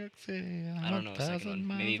in New York City? I don't know a second one.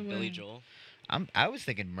 Maybe Billy Joel. I was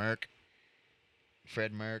thinking Merck.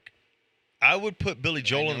 Fred Merck. I would put Billy I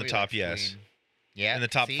Joel know in the he top, likes yes. Queen. Yeah. In the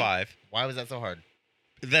top see? 5. Why was that so hard?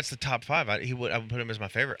 That's the top 5. I would put him as my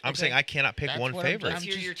favorite. I'm Okay. saying I cannot pick That's one what I'm favorite. Let's I'm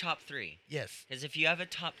hear just- your top 3. Yes. Because if you have a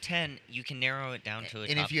top 10, you can narrow it down to a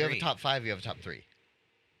And top if you have 3. a top 5, you have a top 3.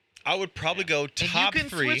 I would probably go top and you can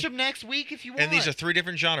 3. switch them next week if you want. And these are 3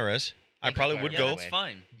 different genres. I Thank you, probably Carter. would Yeah, go that's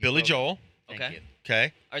fine. Billy go. Joel. Thank Okay. you.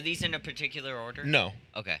 Okay. Are these in a particular order? No.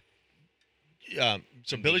 Okay. So Billy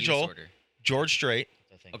Ambiguous Joel, order. George Strait,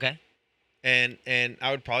 So thank you. Okay. and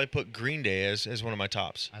I would probably put Green Day as one of my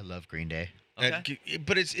tops. I love Green Day. Okay.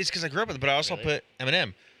 But it's because I grew up with it. But I also Really? put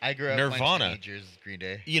Eminem. I grew up Nirvana. My teenagers, Green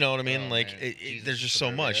Day. You know what I mean? Oh, like man. it, Jesus there's just so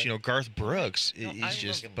Suburbia. much. You know, Garth Brooks. No, He's I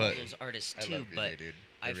just. love But those artists I too, love Green but Day, dude.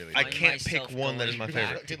 I, really I find can't pick myself one that is going my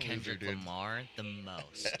favorite. back to Fucking loser, Kendrick dude. Lamar the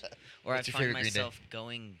most, or What's I your find favorite Green Day? myself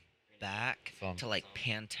going back Song. to like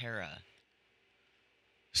Pantera.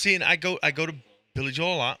 see, and I go to Billy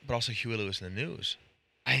Joel a lot, but also Huey Lewis and the News.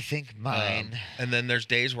 I think mine. And then there's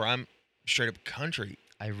days where I'm straight up country.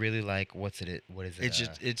 I really like what is it? It's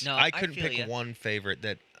just it's. No, I I couldn't feel pick ya. one favorite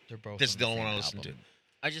that. they're both. That's on the only same one I listen to. album.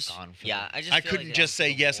 I just Gone for yeah, the- I just I feel couldn't like just say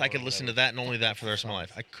the yes. I war could or listen to whatever. that and only that for the rest of my Songs.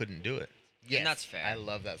 life. I couldn't do it. Yes, that's fair. I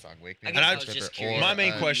love that song. Wake Me I Up. guess And I I- was just Or, curious. My main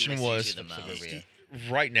about who question you listen was- to the most. Suburbia.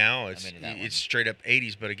 Right now, it's into that one. it's straight up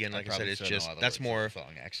 80s, but again, I like I said, probably it's still know just all the that's words to more.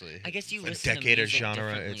 the song actually. I guess you It's a listen decade to of music genre,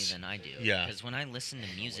 differently it's- than I do. yeah. Because when I listen to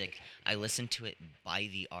music, I listen to it by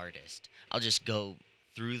the artist. I'll just go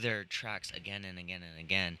through their tracks again and again and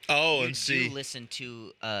again. Oh, You and see, do listen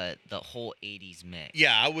to the whole '80s mix.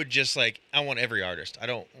 yeah, I would just like I want every artist. I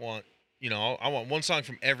don't want I want one song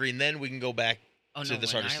from every, and then we can go back. Oh to no,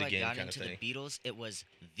 this when artist I again got kind of into thing. the Beatles, it was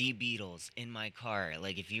the Beatles in my car.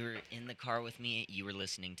 Like if you were in the car with me, you were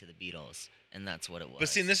listening to the Beatles, and that's what it was. But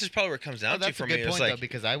see, and this is probably where it comes down Oh, to that's for a me. good It's point like though,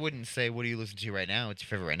 because I wouldn't say what do you listen to right now. It's your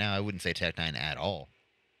favorite right now. I wouldn't say Tech Nine at all.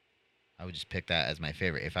 I would just pick that as my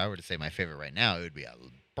favorite. If I were to say my favorite right now, it would be a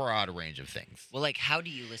broad range of things. Well, like how do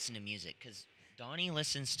you listen to music? Because Donnie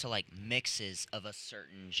listens to like mixes of a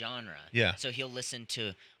certain genre. Yeah. So he'll listen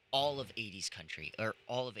to all of 80s country or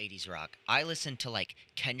all of 80s rock. I listen to like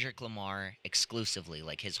Kendrick Lamar exclusively,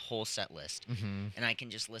 like his whole set list. Mm-hmm. And I can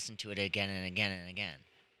just listen to it again and again and again.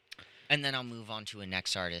 And then I'll move on to a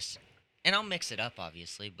next artist. And I'll mix it up,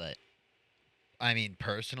 obviously, but I mean,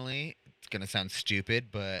 personally, it's gonna sound stupid,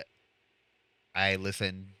 but I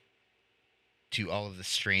listen to all of the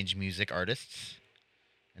strange music artists,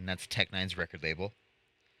 and that's Tech Nine's record label.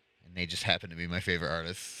 And they just happen to be my favorite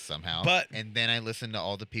artists somehow. But- and then I listen to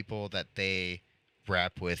all the people that they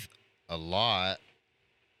rap with a lot.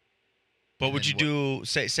 But And would then you do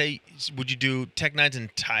say would you do Tech Nine's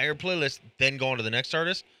entire playlist, then go on to the next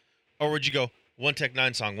artist, or would you go one Tech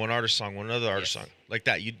Nine song, one artist song, one other artist Yes. song, like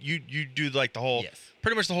that? You do like the whole, Yes.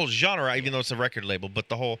 pretty much the whole genre, even though it's a record label, but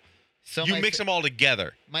the whole So you my mix fa- them all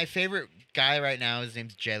together. My favorite guy right now, his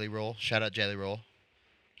name's Jelly Roll. Shout out Jelly Roll.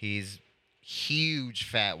 He's huge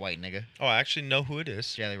fat white nigga. Oh, I actually know who it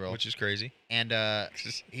is, Jelly Roll. which is crazy. And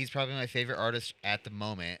he's probably my favorite artist at the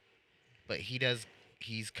moment. But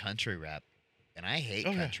he's country rap. And I hate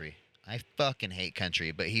Okay. country. I fucking hate country.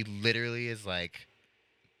 But he literally is like,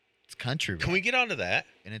 it's country rap. Can we get onto that?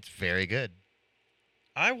 And it's very good.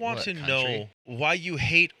 I want What, to country? know why you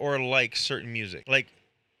hate or like certain music. Like,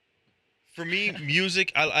 for me,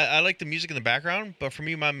 music, I like the music in the background, but for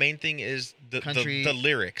me, my main thing is the Country-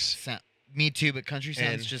 lyrics. Me too, but country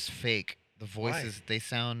sounds And- just fake. The Why? voices, they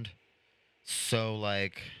sound so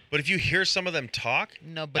like... But if you hear some of them talk,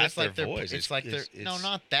 No, but That's it's like their they're voice. it's like they're no, it's-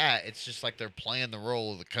 not that. It's just like they're playing the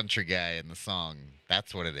role of the country guy in the song.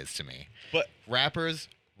 That's what it is to me. But- rappers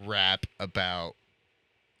rap about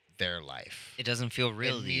their life. it doesn't feel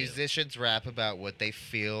real And to you. musicians rap about what they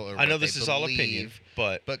feel or I know what they this is all opinion, believe,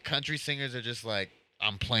 but but country singers are just like,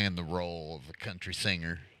 I'm playing the role of a country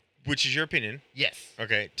singer. which is your opinion? Yes.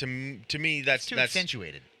 Okay, to me, It's that's too that's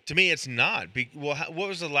accentuated. to me, it's not. Well, what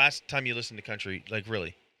was the last time you listened to country? Like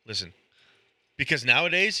really, listen, Because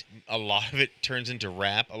nowadays, a lot of it turns into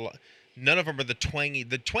rap. None of them are the twangy.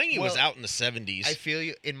 The twangy was Well, out in the 70s. I feel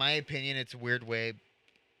you. In my opinion, it's a weird way.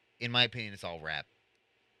 In my opinion, it's all rap.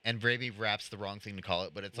 And maybe rap's the wrong thing to call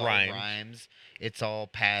it, but it's all rhymes. It's all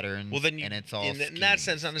patterns. Well, then and it's all in that schemes.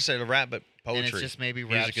 sense, not necessarily rap, but poetry. And it's just maybe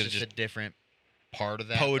Music rap's is just a different part of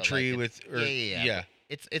that. poetry but like with yeah.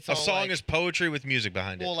 It's a all song like, is poetry with music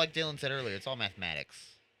behind it. well, like Dylan said earlier, it's all mathematics.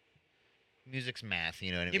 Music's math,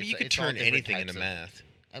 you know what I mean? Yeah, but you could It's all turn different anything types into of- math.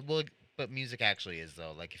 Well, but music actually is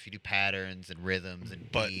though. Like if you do patterns and rhythms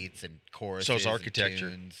and But beats and choruses, so is and architecture.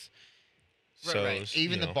 tunes. So Right. is,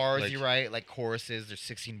 Even you the know, bars like- you write, like choruses, there's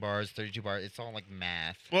 16 bars, 32 bars. It's all like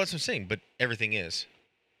math. Well, that's what I'm saying, but everything is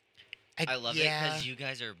I love it because you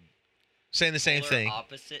guys are saying the same polar thing.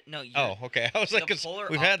 opposite. No, you're Oh, okay. I was like, the 'cause polar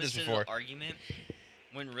we've had this opposite of before. the argument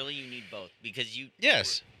when really you need both because you.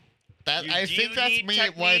 Yes. That You I do think that's need me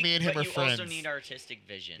why technique, me and him but are you friends. also need artistic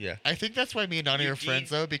vision. Yeah. I think that's why me and Donnie You are friends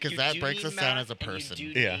do- though, because you that do breaks need us down math, as a and person.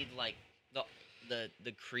 You do Yeah. need like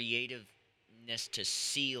the creativeness to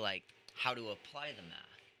see like how to apply the math.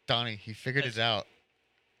 Donnie, he figured it 'Cause- out.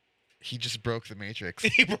 He just broke the matrix.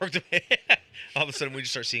 He broke the. All of a sudden, we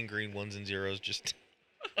just start seeing green ones and zeros. Just.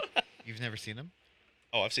 You've never seen him?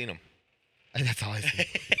 Oh, I've seen them. That's all I see.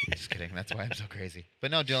 Just kidding. That's why I'm so crazy. But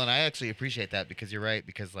no, Dylan, I actually appreciate that because you're right.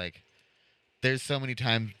 Because like, there's so many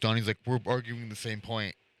times Donnie's like, we're arguing the same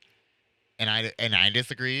point, and I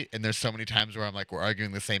disagree. And there's so many times where I'm like, we're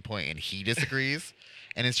arguing the same point, and he disagrees,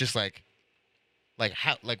 and it's just like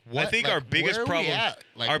how, like what? I think like, our biggest where are we problem, at?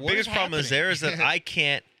 Like, our what biggest is problem is there is that happening? I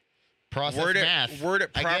can't process word math. word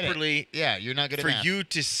it I get it. properly Yeah, you're not good at for math. you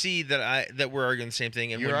to see that we're arguing the same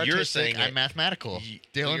thing. And You're when you're artistic, saying I'm it, mathemable.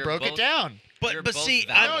 Dylan you're broke it both- down. You're but both see,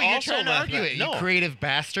 valid. No, I'm you're also trying to argue it, no, you creative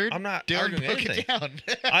bastard. I'm not Dylan arguing broke anything.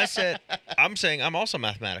 it down. I'm saying I'm also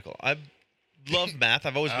mathematical. I love math.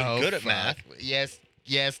 I've always been good at math.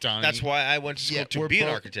 Yes, Donnie. That's why I went to school to be an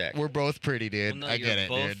architect. We're both pretty, dude. Well, no, I get you're it,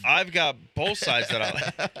 both- dude. I've got both sides that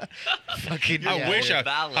I. Fucking I yeah, wish dude.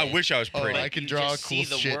 I wish I was Oh, pretty. I can You draw just cool see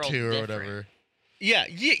the shit world too, or different. whatever.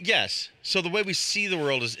 Yes. So the way we see the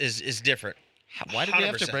world is different. Why did we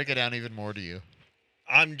have to 100%. break it down even more to you?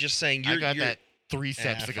 I'm just saying you're. I got you're, that 3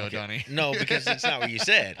 steps ago, fuck it. Donnie. No, because it's not what you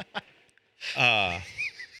said.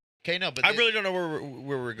 Okay, no, but I really don't know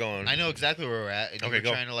where we're going. I know exactly where we're at, and Okay, we're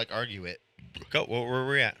go. trying to like argue it. Go. Where are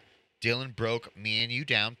we at? Dylan broke me and you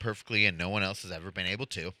down perfectly, and no one else has ever been able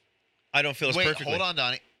to. I don't feel as Wait, perfectly. hold on,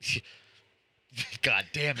 Donnie. God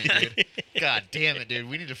damn it, dude. God damn it, dude.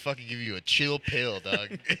 We need to fucking give you a chill pill, dog.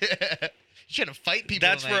 You shouldn't fight people.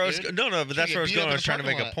 That's tonight, where I was. dude. No, but Should that's get where I was beat up going. in I was the trying to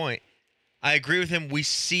make parking a lot. point. I agree with him. We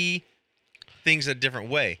see things a different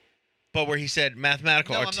way. But where he said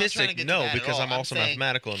mathematical, No, I'm not trying to artistic, get to no, that at because all. I'm also saying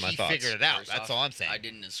mathematical in my he thoughts. figured it out. First That's off, all I'm saying. I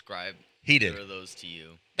didn't ascribe He did. either of those to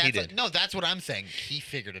you. He did. No, that's what I'm saying. He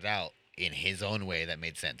figured it out in his own way that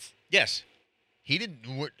made sense. Yes, He didn't.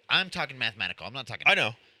 I'm talking mathematical. I'm not talking. I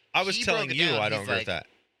know. I was He telling broke it you down. I don't He's agree like- with that.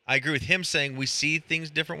 I agree with him saying we see things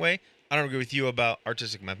different way. I don't agree with you about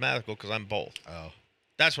artistic mathematical because I'm both. Oh,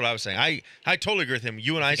 That's what I was saying. I totally agree with him.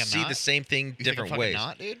 You and I think I'm see not? the same thing you different think I'm ways. fucking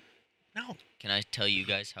not, dude? No, Can I tell you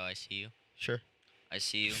guys how I see you? Sure. I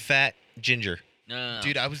see you. fat ginger. No.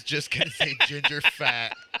 Dude, I was just gonna say ginger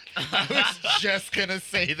fat. I was just gonna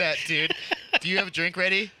say that, dude. Do you have a drink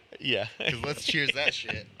ready? Yeah. 'Cause let's cheers that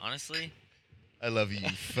shit. Honestly, I love you, you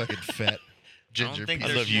fucking fat I ginger don't think piece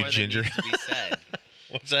I there's love you, more Ginger. that needs to be said.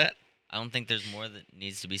 What's that? I don't think there's more that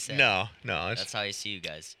needs to be said. No. It's, That's how I see you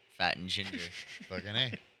guys, fat and ginger. fucking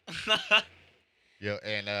A. Yo,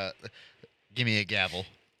 and give me a gavel.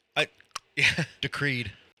 yeah.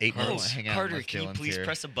 Decreed. 8 Oh, months. hang on, Carter, unless can you Dylan's please here.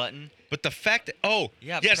 press a button? But the fact that Yeah,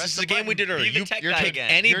 yes, press this is the a game we button. did earlier. Be the You tech your guy turn. pick again.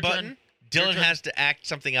 any Your turn. button. Your Dylan turn. has to act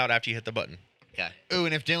something out after you hit the button. Okay. Ooh,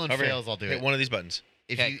 and if Dylan Over here. fails, I'll do Hit it. one of these buttons,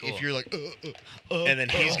 If Okay, you cool. if you're like, and then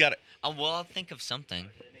he's got it. Well, I'll think of something.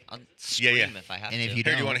 I'll Yeah, scream yeah. if I have And if to. you Here,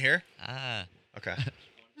 do you don't. want to hear? Ah. Okay.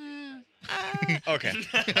 Okay.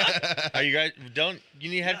 Are you guys? Don't. You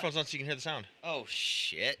need headphones on so you can hear the sound. Oh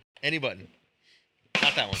shit. Any button.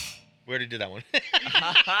 Not that one. We already did that one.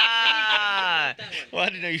 Ha Well, I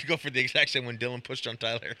didn't know you could go for the exact same one Dylan pushed on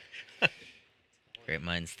Tyler. Great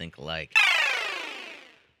minds think alike.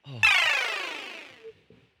 Oh.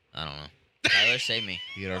 I don't know. Tyler, save me.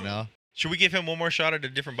 You don't know. Should we give him one more shot at a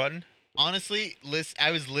different button? Honestly,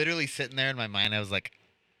 I was literally sitting there in my mind. I was like,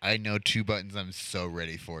 I know 2 buttons I'm so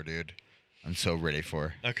ready for, dude. I'm so ready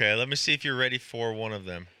for. Okay, let me see if you're ready for one of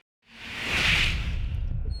them.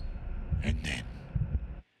 And then,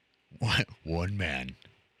 one man,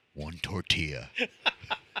 one tortilla.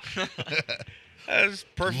 That was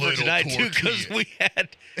perfect for Little tonight too, because tortilla.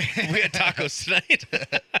 we had tacos tonight.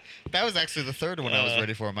 That was actually the third one I was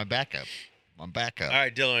ready for. My backup. All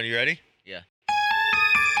right, Dylan, are you ready? Yeah.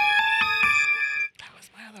 That was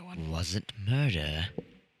my other one. Was it murder?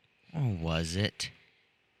 Or was it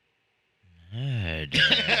murder?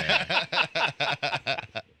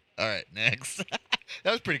 All right, next.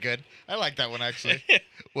 That was pretty good. I like that one actually.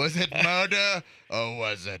 Was it murder or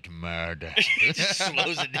was it murder? It just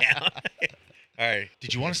slows it down. All right.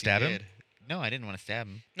 Did you want to stab him? No, I didn't want to stab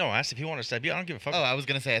him. No, I asked if you want to stab you. I don't give a fuck. Oh, I was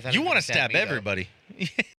gonna say I thought you want to stab me, though. everybody.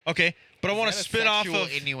 Okay, but I want to spin off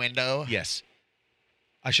of innuendo. Yes.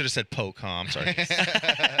 I should have said poke, huh? I'm sorry.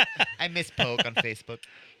 I miss poke on Facebook.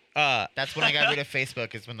 That's when I got rid of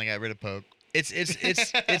Facebook. Is when they got rid of poke. It's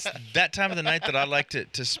that time of the night that I like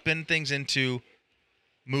to spin things into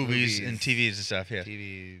movies and TVs and stuff. Yeah.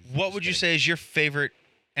 TVs. What would you say is your favorite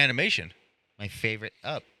animation? My favorite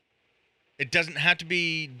Up. It doesn't have to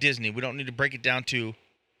be Disney. We don't need to break it down to,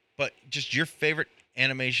 but just your favorite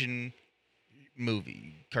animation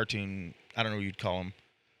movie, cartoon. I don't know what you'd call them.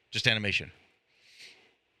 Just animation.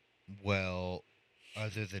 Well,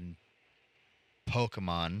 other than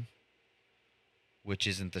Pokemon, which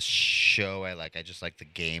isn't the show I like, I just like the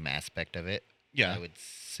game aspect of it. Yeah. I would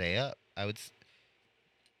say Up.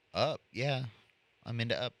 Up, yeah. I'm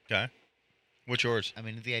into Up. Okay. What's yours? I'm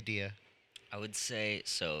into the idea. I would say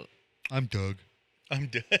so. I'm Doug. I'm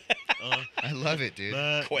done. I love it, dude.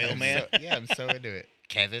 Quail I'm man. Yeah, I'm so into it.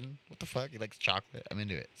 Kevin, what the fuck? He likes chocolate. I'm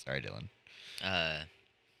into it. Sorry, Dylan.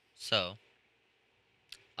 So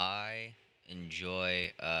I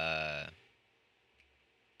enjoy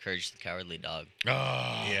Courage the Cowardly Dog.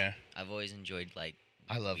 Oh, Yeah. I've always enjoyed like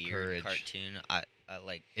I love weird Courage. cartoon. I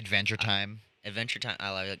like Adventure Time. Adventure Time. I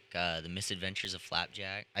like the Misadventures of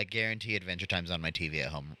Flapjack. I guarantee Adventure Time's on my TV at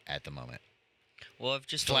home at the moment. Well, I've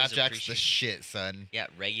just always Flapjack's the appreciated- shit, son. Yeah,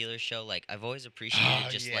 regular show. Like I've always appreciated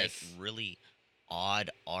just like yes. really odd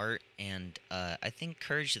art, and I think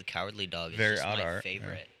Courage the Cowardly Dog is Very just odd my art, yeah.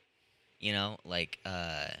 favorite. You know, like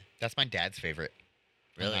That's my dad's favorite.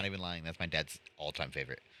 really. I'm not even lying. That's my dad's all-time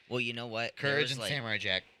favorite. Well, you know what? There Courage was, and like, Samurai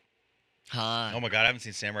Jack. Huh? Oh my God, I haven't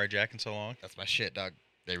seen Samurai Jack in so long. That's my shit, dog.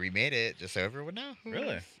 They remade it just so everyone knows.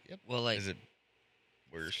 Really? Yep. Well, like Is it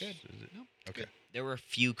worse? good. Is it? No. Okay. there were a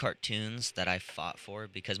few cartoons that I fought for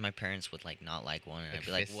because my parents would like not like one, and Like I'd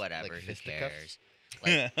be like, fist- whatever, like who fisticuffs? cares?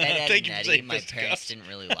 Like Ed, Ed Thank and you for Eddie, saying my fisticuffs. parents didn't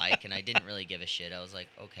really like, and I didn't really give a shit. I was like,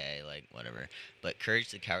 okay, like whatever. But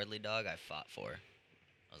Courage the Cowardly Dog, I fought for.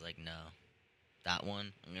 I was like, no, that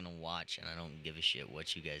one I'm gonna watch, and I don't give a shit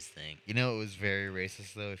what you guys think. You know, it was very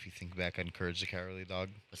racist though. If you think back on Courage the Cowardly Dog,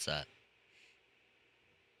 What's that?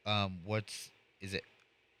 is it?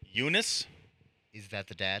 Eunice? Is that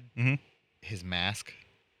the dad? Mhm. His mask.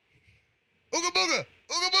 Ooga booga,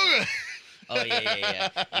 ooga booga. Oh yeah.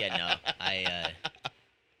 Yeah, no,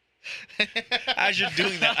 As you're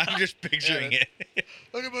doing that, I'm just picturing it.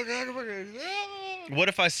 Ooga booga, ooga booga. Ah. What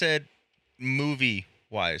if I said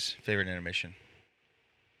movie-wise favorite animation?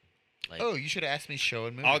 like, Oh, you should have asked me show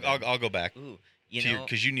and movie. I'll go back ooh, you to know,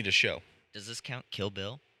 because you need a show. does this count? Kill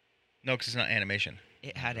Bill? No, because it's not animation.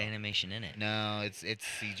 It had animation in it. No, it's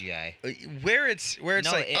CGI. Where it's No,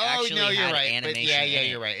 like. it actually you're had right. But animation yeah, in it.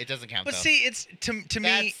 you're right. It doesn't count But though. see, it's to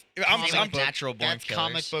me. That's I'm comic book. Natural Born That's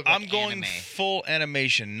comic Killers. book. I'm like going anime. full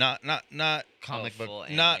animation, not Comic book. full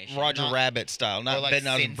not animation. Roger Not- Rabbit style, not like Bed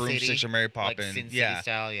Knobs Sin and Broomsticks City, or Mary Like Poppins. Sin City Yeah,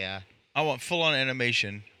 style, yeah. I want full on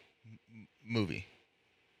animation movie,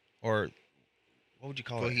 or what would you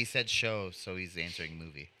call Well, it? he said show, so he's answering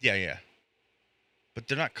movie. Yeah. But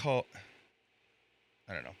they're not called.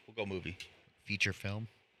 I don't know. We'll go movie. Feature film.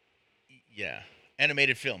 Yeah,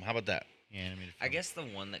 animated film. How about that? Yeah, animated film. I guess the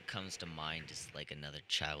one that comes to mind is like another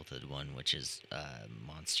childhood one, which is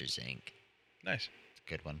Monsters Inc. Nice. It's a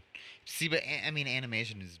good one. See, but I mean,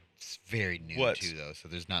 animation is very new What? too, though. So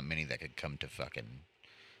there's not many that could come to fucking,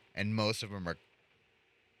 and most of them are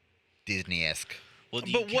Disney-esque. Well,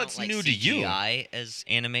 do But you count, what's like, new to you? CGI as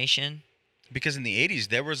animation? Because in the '80s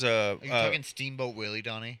there was a Are you talking Steamboat Willie,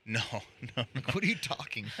 Donnie? no. Like, what are you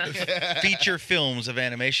talking? feature films of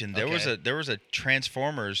animation. There was Okay. a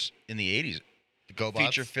Transformers in the '80s The GoBots?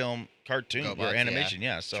 feature film cartoon GoBots, or yeah. animation.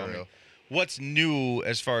 Yeah. So I mean, True. what's new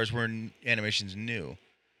as far as where animation's new?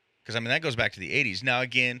 Because I mean that goes back to the '80s. Now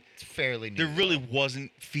again, It's fairly new. there really though.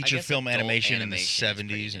 wasn't I feature guess film adult animation in the animation is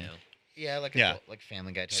pretty '70s. And, new. Yeah, like Yeah. adult, like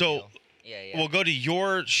Family Guy type So- deal. Yeah. We'll go to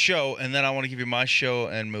your show, and then I want to give you my show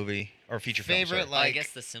and movie or feature film. Favorite, sorry. Well, I like,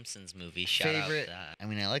 guess the Simpsons movie. Shout favorite. out that. I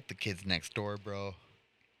mean, I like the Kids Next Door, bro.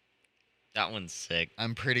 That one's sick.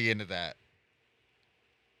 I'm pretty into that.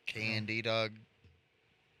 Candy dog.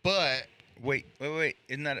 But Wait.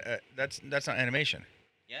 Isn't that that's not animation?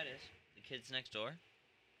 Yeah, it is. The Kids Next Door.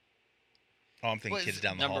 Oh, I'm thinking Was Kids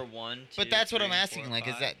Down the Number Hall. 1, 2, But that's what 3, I'm asking. 4, Like,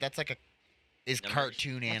 is 5. that's like a Numbers.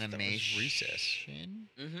 cartoon I thought that was animation? Recess.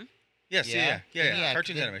 Mm-hmm. Yes. Yeah.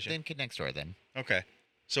 Cartoon then, animation. Then Kid Next Door. Then Okay.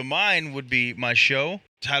 So mine would be my show.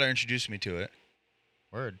 Tyler introduced me to it.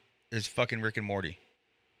 word. Is fucking Rick and Morty.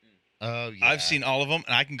 Oh yeah. I've seen all of them,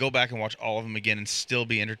 and I can go back and watch all of them again and still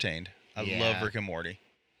be entertained. I love Yeah. Rick and Morty.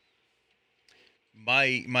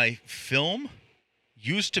 My film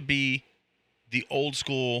used to be the old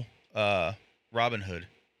school Robin Hood,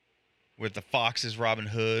 with the foxes Robin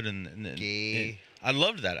Hood and Gay. I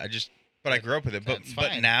loved that. But I grew up with it. But That's but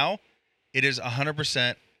fine. now it is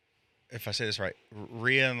 100%. If I say this right,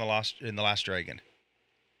 Rhea and the Last Dragon.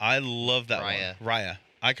 I love that Raya. one. Raya.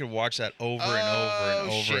 I could watch that over and over and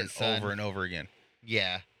Oh, over shit, and son. over and over again.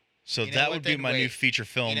 Yeah. So You know that what would be then? my new Wait. feature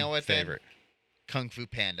film You know what then? favorite. Kung Fu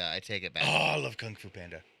Panda. I take it back. Oh, I love Kung Fu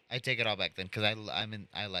Panda. I take it all back then because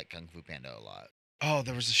I like Kung Fu Panda a lot. Oh,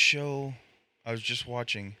 there was a show I was just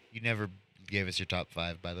watching. You never gave us your top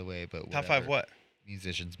 5, by the way, but Top 5 whatever. what?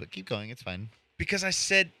 Musicians, but keep going. It's fine. Because I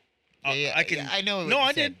said I can. I know. No, what you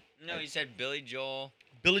I said. did. No, you said Billy Joel,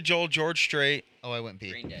 Billy Joel, George Strait, Oh, I went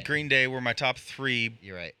pee. Green Day. Green Day were my top 3.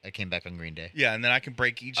 You're right. I came back on Green Day. Yeah, and then I can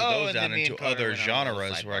break each of Oh, those and then down me into and Carter other went on a little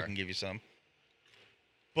genres where I sidebar. can give you some.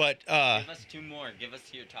 But Give us 2 more. Give us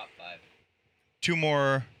your top 5. 2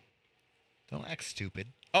 more. Don't act stupid.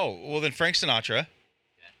 Oh, well then Frank Sinatra.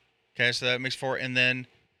 Okay, so that makes 4, and then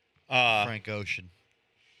Frank Ocean.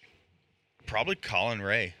 probably Colin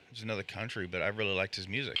Ray. He's another country, but I really liked his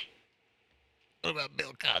music. What about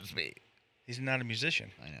Bill Cosby? He's not a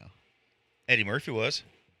musician. I know. Eddie Murphy was.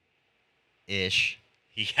 Ish.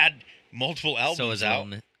 He had multiple albums So is out.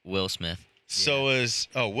 Will Smith. So is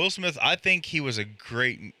Will Smith. I think he was a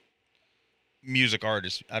great music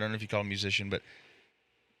artist. I don't know if you call him musician, but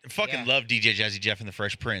I fucking Yeah. loved DJ Jazzy Jeff and the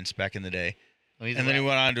Fresh Prince back in the day. Oh, he's And a then he rap-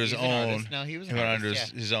 went on to his he's an own. artist. No, he was He an went on to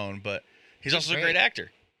artist, his own, but he's He's also a great. great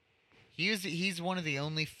actor. He's one of the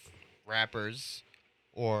only rappers,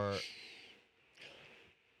 or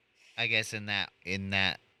I guess in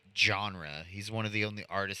that genre, he's one of the only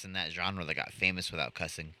artists in that genre that got famous without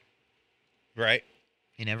cussing. Right?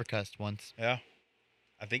 He never cussed once. Yeah.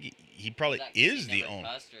 I think he probably Was that 'cause is he the never only.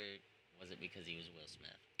 cussed, or was it because he was Will Smith?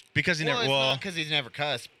 Because he Well, never. it's Well, not because he's never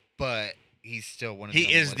cussed, but he's still one of he the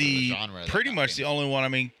only is ones in the genre that pretty got much the famous. only one. I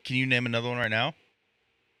mean, can you name another one right now?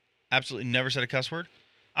 Absolutely never said a cuss word.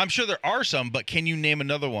 I'm sure there are some, but can you name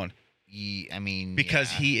another one? I mean,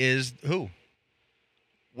 Because yeah. he is who?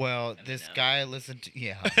 Well, this Eminem. guy listened to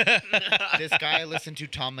this guy listened to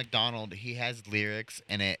Tom McDonald. He has lyrics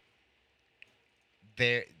and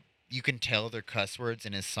you can tell they're cuss words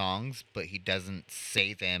in his songs, but he doesn't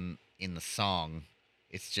say them in the song.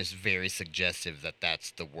 It's just very suggestive that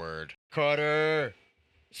that's the word. Carter,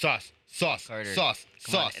 sauce, Carter, sauce,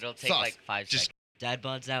 Come on, sauce. it'll take sauce. like 5 Just- seconds. Dad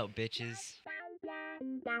Bods out, bitches.